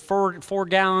 tablespoons per 4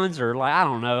 gallons, or I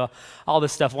don't know, all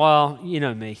this stuff. Well, you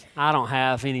know me. I don't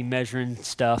have any measuring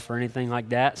stuff or anything like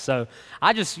that. So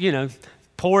I just,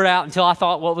 pour it out until I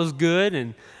thought what was good.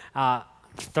 And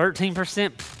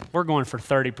 13%, we're going for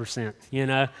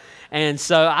 30%, And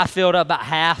so I filled up about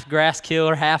half grass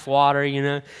killer, half water,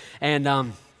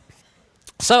 and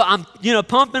so I'm,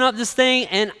 pumping up this thing,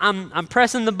 and I'm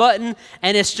pressing the button,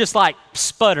 and it's just like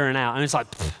sputtering out, and it's like,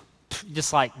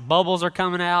 just like bubbles are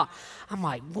coming out. I'm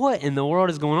like, what in the world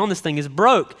is going on? This thing is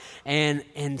broke, and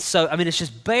so it's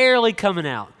just barely coming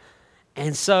out.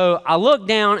 And so I look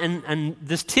down, and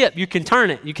this tip, you can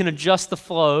turn it. You can adjust the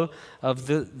flow of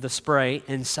the spray.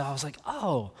 And so I was like,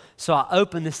 oh. So I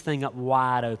opened this thing up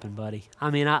wide open, buddy.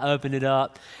 I opened it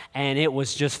up, and it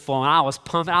was just flowing. I was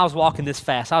pumping. I was walking this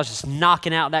fast. I was just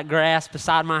knocking out that grass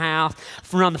beside my house,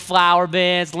 around the flower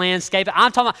beds, landscaping.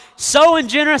 I'm talking about sowing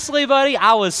generously, buddy.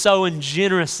 I was sowing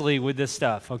generously with this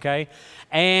stuff, okay?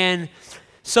 And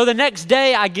so the next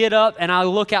day I get up and I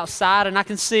look outside and I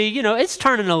can see, it's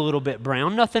turning a little bit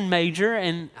brown, nothing major.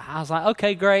 And I was like,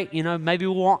 okay, great. Maybe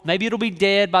it'll be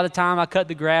dead by the time I cut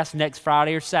the grass next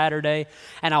Friday or Saturday,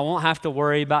 and I won't have to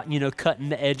worry about, cutting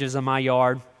the edges of my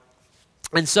yard.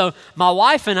 And so my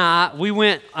wife and I, we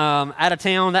went out of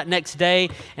town that next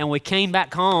day, and we came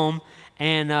back home,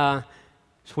 and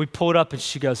so we pulled up, and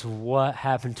she goes, what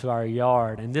happened to our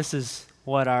yard? And this is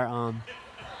what our...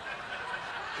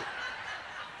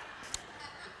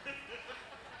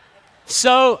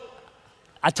 So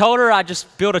I told her I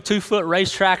just built a 2-foot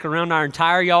racetrack around our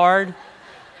entire yard.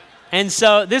 And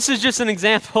so this is just an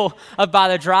example of by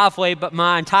the driveway, but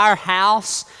my entire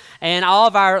house and all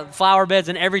of our flower beds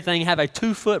and everything have a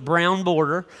 2-foot brown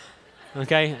border.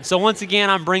 Okay, so once again,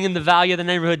 I'm bringing the value of the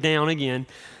neighborhood down again.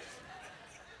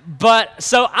 But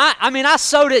so I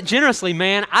sowed it generously,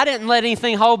 man. I didn't let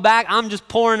anything hold back. I'm just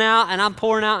pouring out, and I'm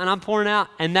pouring out, and I'm pouring out,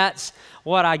 and that's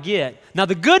what I get. Now,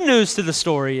 the good news to the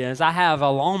story is I have a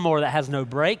lawnmower that has no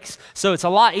brakes, so it's a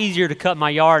lot easier to cut my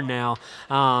yard now,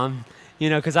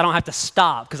 because I don't have to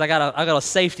stop, because I got a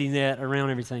safety net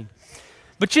around everything.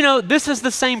 But, this is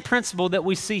the same principle that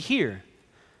we see here.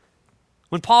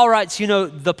 When Paul writes,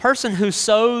 the person who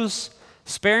sows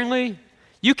sparingly,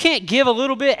 you can't give a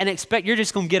little bit and expect you're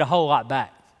just going to get a whole lot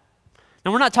back.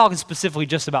 Now, we're not talking specifically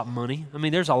just about money.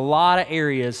 There's a lot of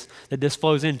areas that this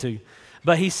flows into.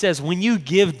 But he says, when you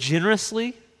give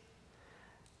generously,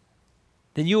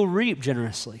 then you'll reap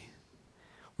generously.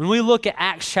 When we look at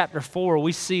Acts chapter 4,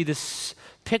 we see this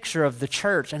picture of the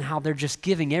church and how they're just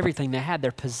giving everything they had,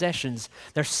 their possessions,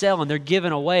 they're selling, they're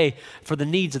giving away for the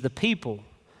needs of the people,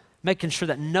 making sure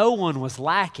that no one was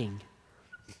lacking.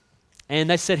 And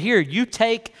they said, here, you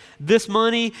take this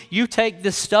money, you take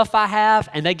this stuff I have,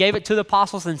 and they gave it to the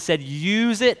apostles and said,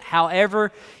 use it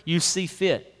however you see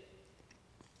fit.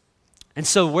 And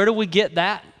so where do we get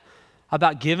that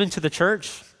about giving to the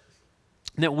church?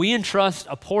 That we entrust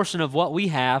a portion of what we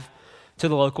have to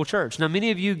the local church. Now, many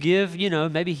of you give,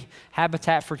 maybe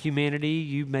Habitat for Humanity,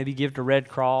 you maybe give to Red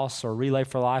Cross or Relay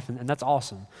for Life, and that's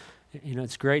awesome.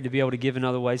 It's great to be able to give in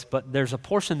other ways, but there's a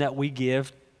portion that we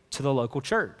give to the local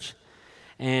church.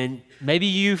 And maybe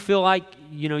you feel like,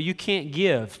 you can't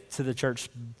give to the church,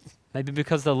 maybe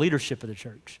because of the leadership of the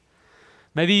church.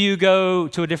 Maybe you go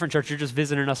to a different church, you're just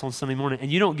visiting us on Sunday morning, and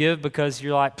you don't give because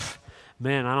you're like,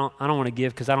 man, I don't want to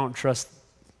give because I don't trust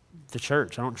the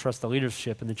church. I don't trust the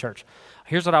leadership in the church.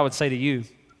 Here's what I would say to you.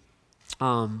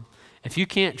 If you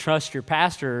can't trust your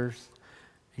pastors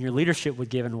and your leadership with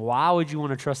giving, why would you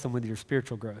want to trust them with your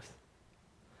spiritual growth?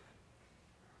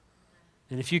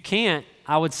 And if you can't,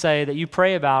 I would say that you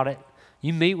pray about it,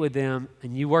 you meet with them,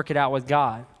 and you work it out with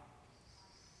God.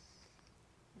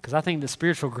 Because I think the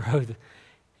spiritual growth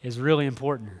is really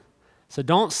important. So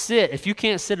don't sit, if you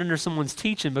can't sit under someone's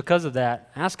teaching because of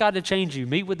that, ask God to change you,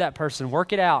 meet with that person,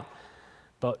 work it out.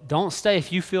 But don't stay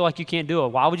if you feel like you can't do it.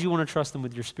 Why would you want to trust them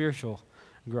with your spiritual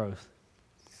growth?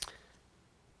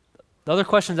 The other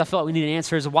questions I feel like we need to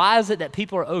answer is, why is it that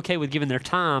people are okay with giving their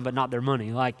time but not their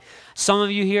money? Like some of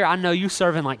you here, I know you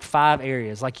serve in like 5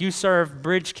 areas. Like you serve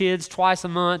Bridge Kids twice a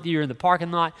month. You're in the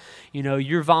parking lot.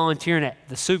 You're volunteering at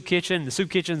the soup kitchen. The soup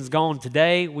kitchen's gone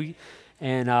today.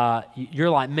 You're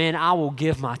like, man, I will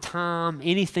give my time.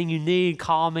 Anything you need,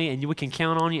 call me, and we can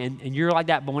count on you. And you're like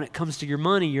that. But when it comes to your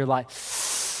money, you're like,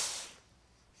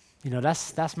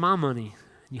 that's my money.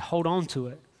 You hold on to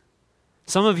it.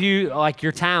 Some of you, like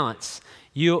your talents,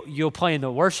 you'll play in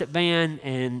the worship band,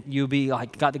 and you'll be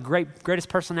like got the greatest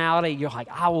personality. You're like,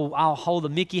 I'll hold the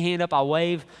Mickey hand up, I'll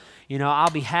wave. I'll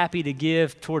be happy to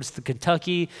give towards the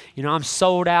Kentucky. I'm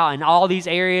sold out in all these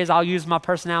areas. I'll use my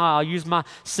personality. I'll use my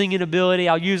singing ability.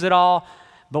 I'll use it all.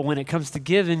 But when it comes to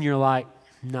giving, you're like,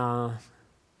 nah.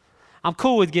 I'm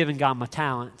cool with giving God my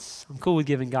talents. I'm cool with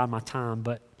giving God my time,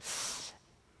 but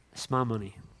it's my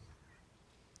money.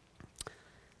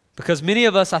 Because many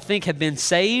of us, I think, have been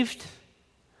saved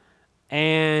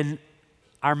and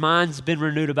our mind's been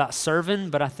renewed about serving,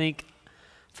 but I think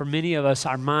for many of us,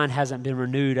 our mind hasn't been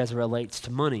renewed as it relates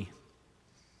to money.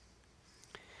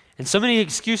 And so many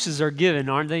excuses are given,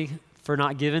 aren't they, for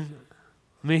not giving?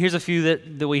 I mean, here's a few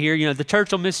that we hear. The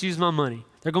church will misuse my money.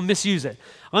 They're going to misuse it.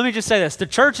 Let me just say this. The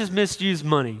church has misused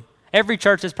money. Every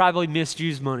church has probably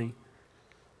misused money.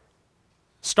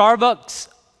 Starbucks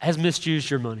has misused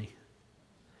your money.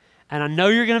 And I know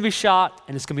you're going to be shocked,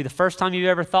 and it's going to be the first time you've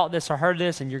ever thought this or heard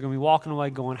this, and you're going to be walking away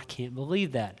going, I can't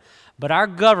believe that. But our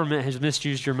government has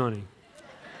misused your money.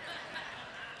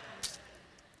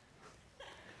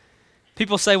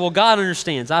 People say, well, God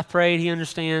understands. I've prayed, he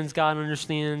understands, God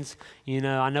understands.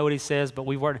 I know what he says, but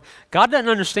we've worked. God doesn't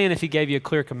understand if he gave you a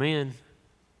clear command.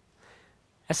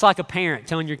 That's like a parent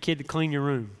telling your kid to clean your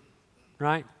room,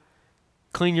 right?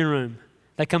 Clean your room.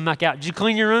 They come back out. Did you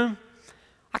clean your room?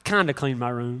 I kind of cleaned my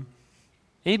room.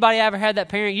 Anybody ever had that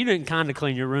parent? You didn't kind of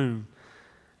clean your room,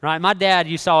 right? My dad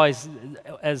used to always,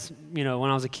 when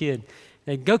I was a kid,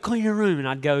 they'd go clean your room, and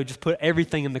I'd go just put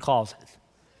everything in the closet.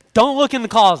 Don't look in the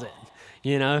closet,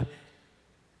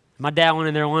 My dad went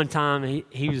in there one time, and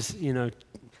he was,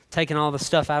 taking all the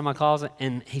stuff out of my closet,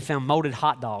 and he found molded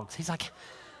hot dogs. He's like,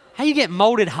 how you get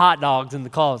molded hot dogs in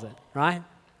the closet, right?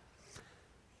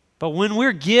 But when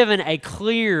we're given a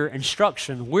clear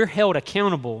instruction, we're held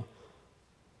accountable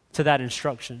to that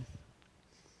instruction.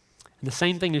 And the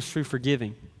same thing is true for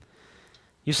giving.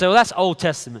 You say, well, that's Old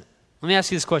Testament. Let me ask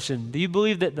you this question. Do you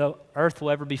believe that the earth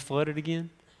will ever be flooded again?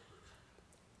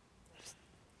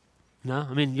 No?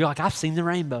 I mean, you're like, I've seen the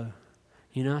rainbow.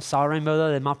 I saw a rainbow the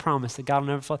other day, my promise that God will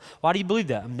never flood. Why do you believe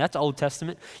that? I mean, that's Old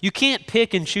Testament. You can't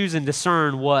pick and choose and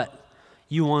discern what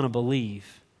you want to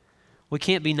believe. We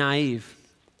can't be naive.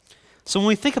 So when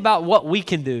we think about what we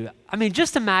can do, I mean,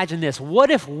 just imagine this.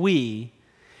 What if we,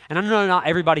 and I know not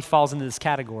everybody falls into this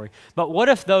category, but what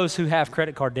if those who have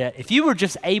credit card debt, if you were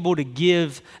just able to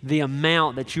give the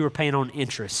amount that you were paying on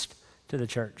interest to the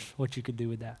church, what you could do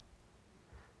with that?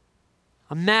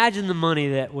 Imagine the money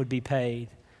that would be paid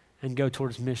and go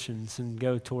towards missions and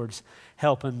go towards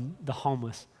helping the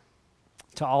homeless,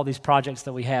 to all these projects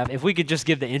that we have. If we could just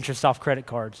give the interest off credit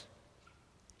cards,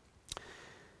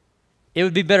 it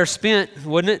would be better spent,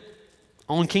 wouldn't it,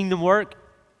 on kingdom work?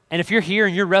 And if you're here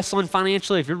and you're wrestling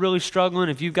financially, if you're really struggling,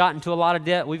 if you've gotten into a lot of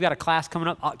debt, we've got a class coming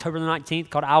up October the 19th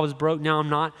called I Was Broke, Now I'm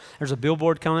Not. There's a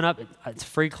billboard coming up. It's a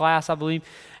free class, I believe.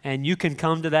 And you can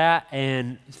come to that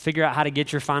and figure out how to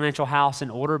get your financial house in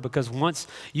order, because once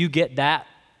you get that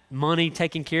money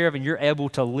taken care of and you're able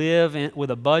to live with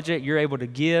a budget, you're able to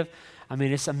give. I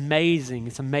mean, it's amazing.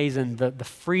 It's amazing the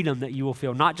freedom that you will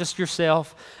feel, not just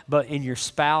yourself, but in your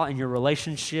spouse and your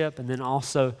relationship, and then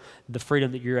also the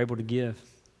freedom that you're able to give.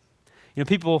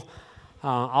 People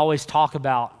always talk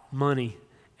about money,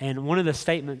 and one of the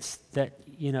statements that,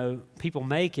 people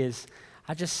make is,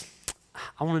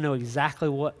 I want to know exactly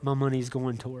what my money is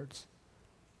going towards.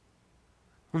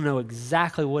 I want to know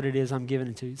exactly what it is I'm giving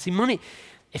it to. See, money,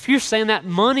 if you're saying that,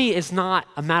 money is not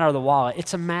a matter of the wallet,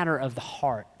 it's a matter of the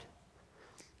heart.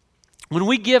 When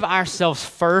we give ourselves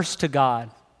first to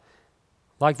God,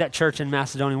 like that church in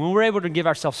Macedonia, when we're able to give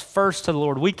ourselves first to the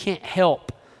Lord, we can't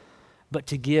help but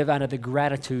to give out of the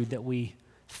gratitude that we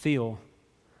feel.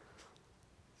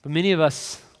 But many of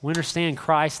us, we understand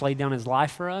Christ laid down his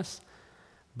life for us,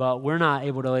 but we're not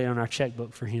able to lay down our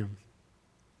checkbook for him.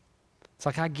 It's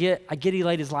like I get he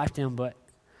laid his life down, but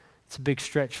it's a big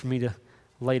stretch for me to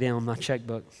lay down my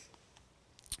checkbook.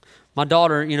 My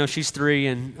daughter, she's 3,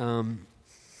 and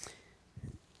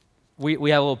we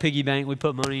have a little piggy bank. We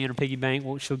put money in her piggy bank.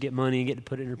 She'll get money and get to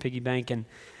put it in her piggy bank. And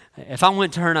if I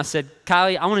went to her and I said,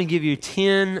 Kylie, I want to give you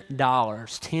 $10,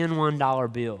 10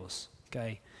 $1 bills,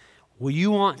 okay? will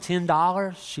you want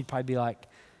 $10? She'd probably be like,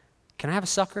 can I have a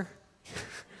sucker?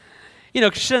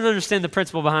 Because she doesn't understand the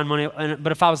principle behind money.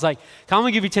 But if I was like, I'm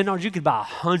going to give you $10, you could buy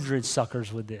 100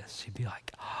 suckers with this. She'd be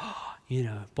like,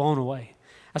 blown away.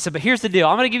 I said, but here's the deal.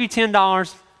 I'm going to give you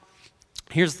 $10.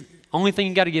 Here's the only thing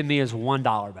you got to give me is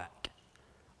 $1 back.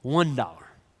 $1.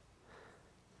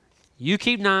 You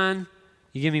keep 9,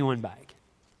 you give me 1 back.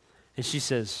 And she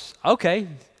says, okay,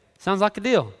 sounds like a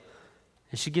deal.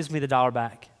 And she gives me the $1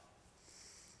 back.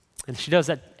 And she does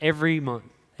that every month.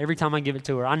 Every time I give it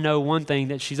to her, I know one thing,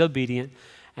 that she's obedient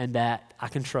and that I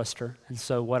can trust her. And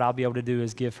so what I'll be able to do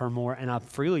is give her more, and I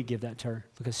freely give that to her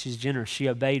because she's generous. She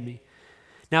obeyed me.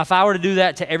 Now, if I were to do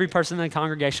that to every person in the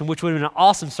congregation, which would have been an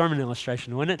awesome sermon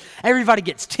illustration, wouldn't it? Everybody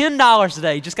gets $10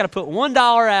 today. You just got to put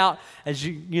 $1 out as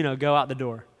you go out the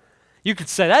door. You could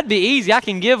say, that'd be easy. I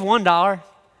can give $1.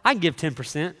 I can give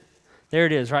 10%. There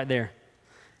it is right there.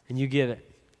 And you give it.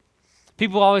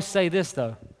 People always say this,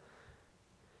 though.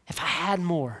 If I had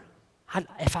more,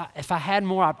 if I had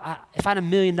 $1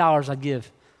 million, I'd give.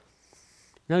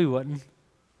 No, you wouldn't.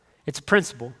 It's a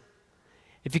principle.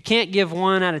 If you can't give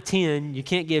 1 out of 10, you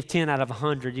can't give 10 out of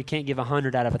 100. You can't give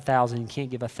 100 out of 1,000. You can't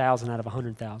give 1,000 out of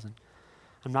 100,000.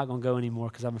 I'm not going to go anymore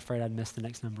because I'm afraid I'd mess the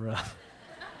next number up.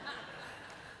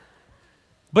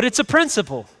 But it's a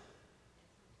principle.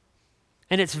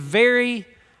 And it's very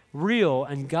real.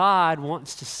 And God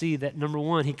wants to see that, number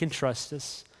one, he can trust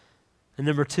us. And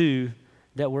number two,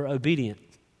 that we're obedient.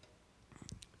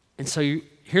 And so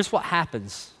here's what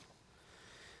happens.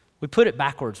 We put it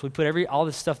backwards. We put all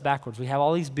this stuff backwards. We have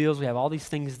all these bills. We have all these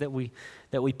things that we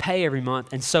pay every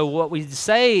month. And so what we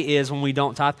say is, when we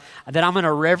don't tithe, that I'm going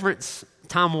to reverence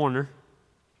Time Warner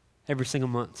every single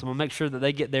month. So I'm going to make sure that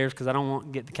they get theirs because I don't want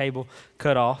to get the cable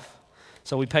cut off.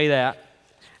 So we pay that.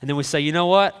 And then we say, you know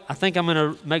what? I think I'm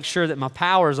going to make sure that my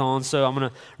power's on. So I'm going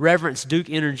to reverence Duke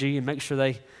Energy and make sure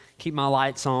they keep my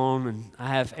lights on and I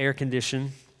have air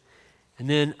conditioning. And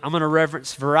then I'm going to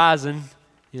reverence Verizon,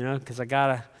 because I got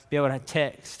to be able to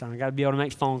text. I got to be able to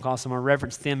make phone calls. So I'm going to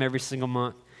reverence them every single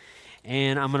month.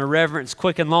 And I'm going to reverence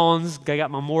Quicken Loans. I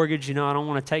got my mortgage. I don't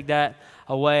want to take that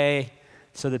away.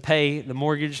 So they pay the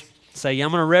mortgage. Say, I'm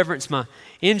going to reverence my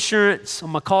insurance on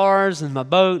my cars and my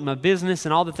boat and my business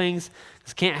and all the things.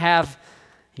 I can't have,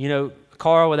 a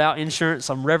car without insurance.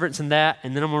 So I'm reverencing that.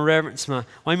 And then I'm going to reverence my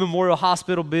Wayne Memorial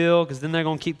Hospital bill, because then they're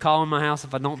going to keep calling my house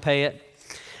if I don't pay it.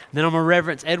 And then I'm going to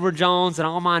reverence Edward Jones and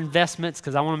all my investments,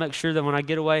 because I want to make sure that when I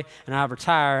get away and I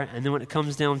retire, and then when it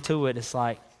comes down to it, it's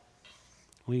like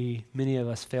many of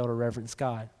us fail to reverence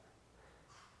God.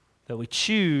 But we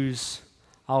choose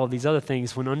all of these other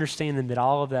things when understanding that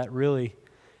all of that really,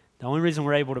 the only reason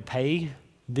we're able to pay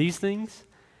these things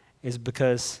is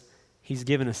because he's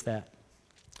given us that.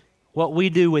 What we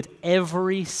do with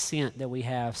every cent that we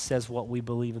have says what we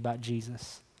believe about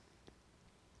Jesus.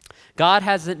 God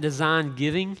hasn't designed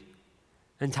giving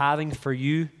and tithing for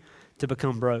you to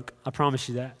become broke. I promise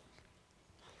you that.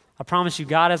 I promise you,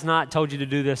 God has not told you to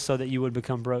do this so that you would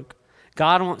become broke.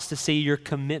 God wants to see your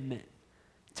commitment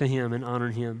to him and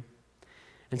honoring him.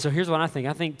 And so here's what I think.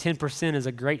 I think 10% is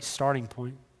a great starting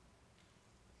point.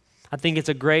 I think it's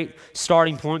a great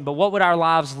starting point, but what would our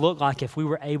lives look like if we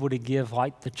were able to give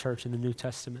like the church in the New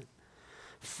Testament?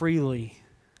 Freely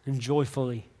and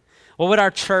joyfully. What would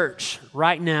our church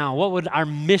right now, what would our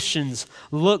missions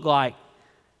look like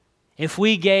if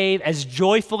we gave as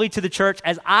joyfully to the church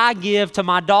as I give to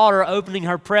my daughter opening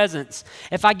her presents?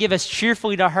 If I give as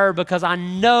cheerfully to her because I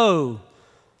know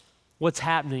what's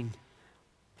happening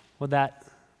with that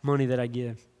money that I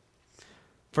give.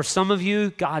 For some of you,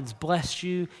 God's blessed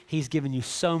you. He's given you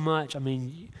so much.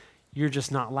 You're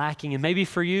just not lacking. And maybe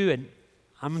for you, and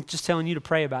I'm just telling you to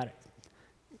pray about it.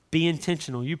 Be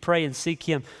intentional. You pray and seek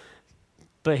him.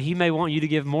 But he may want you to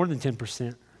give more than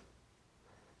 10%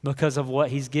 because of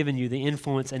what he's given you, the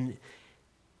influence, and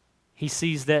he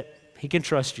sees that he can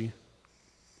trust you.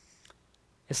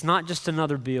 It's not just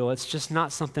another bill. It's just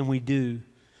not something we do.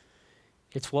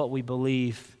 It's what we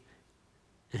believe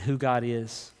and who God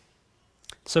is.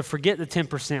 So forget the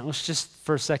 10%. Let's just,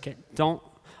 for a second,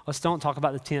 let's don't talk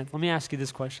about the 10th. Let me ask you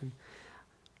this question.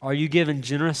 Are you giving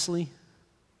generously?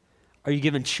 Are you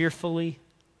giving cheerfully?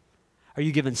 Are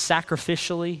you giving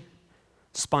sacrificially,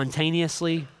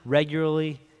 spontaneously,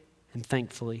 regularly, and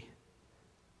thankfully?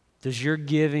 Does your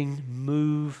giving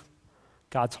move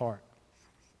God's heart?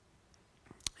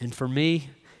 And for me,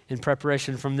 in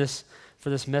preparation for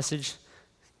this message,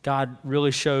 God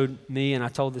really showed me, and I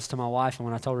told this to my wife, and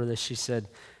when I told her this, she said,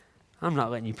 I'm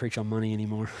not letting you preach on money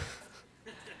anymore.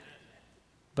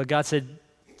 But God said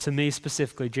to me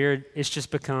specifically, Jared, it's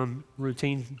just become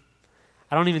routine.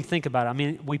 I don't even think about it. I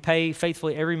mean, we pay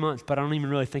faithfully every month, but I don't even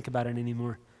really think about it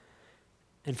anymore.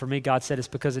 And for me, God said it's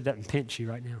because it doesn't pinch you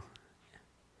right now.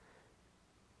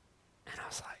 And I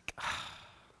was like,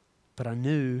 but I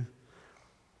knew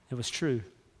it was true.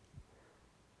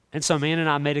 And so man and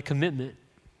I made a commitment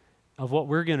of what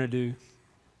we're going to do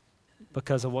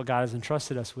because of what God has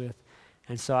entrusted us with.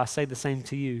 And so I say the same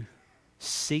to you.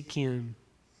 Seek him.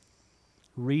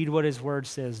 Read what his word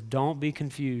says. Don't be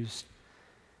confused.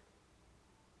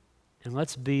 And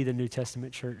let's be the New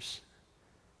Testament church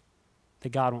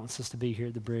that God wants us to be here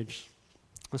at the Bridge.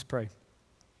 Let's pray.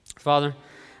 Father,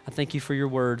 I thank you for your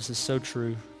words. It's so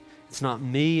true. It's not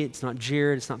me, it's not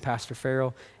Jared, it's not Pastor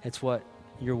Farrell. It's what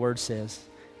your word says.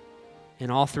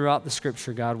 And all throughout the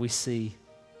scripture, God, we see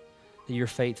that you're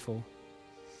faithful.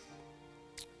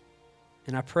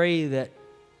 And I pray that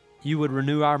you would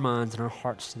renew our minds and our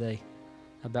hearts today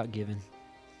about giving.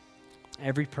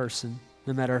 Every person,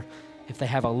 no matter if they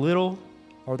have a little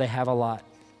or they have a lot,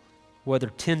 whether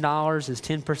 $10 is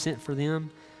 10% for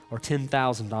them or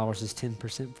 $10,000 is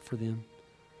 10% for them.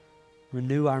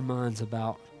 Renew our minds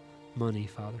about money,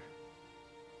 Father.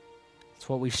 It's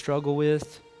what we struggle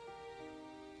with.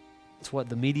 It's what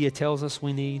the media tells us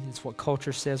we need. It's what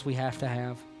culture says we have to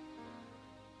have.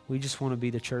 We just want to be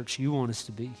the church you want us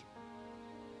to be.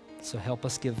 So help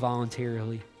us give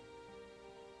voluntarily,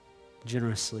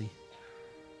 generously,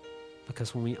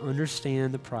 because when we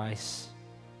understand the price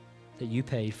that you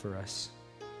paid for us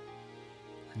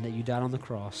and that you died on the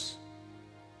cross,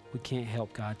 we can't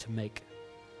help, God, to make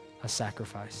a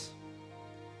sacrifice.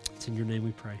 It's in your name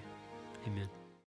we pray. Amen.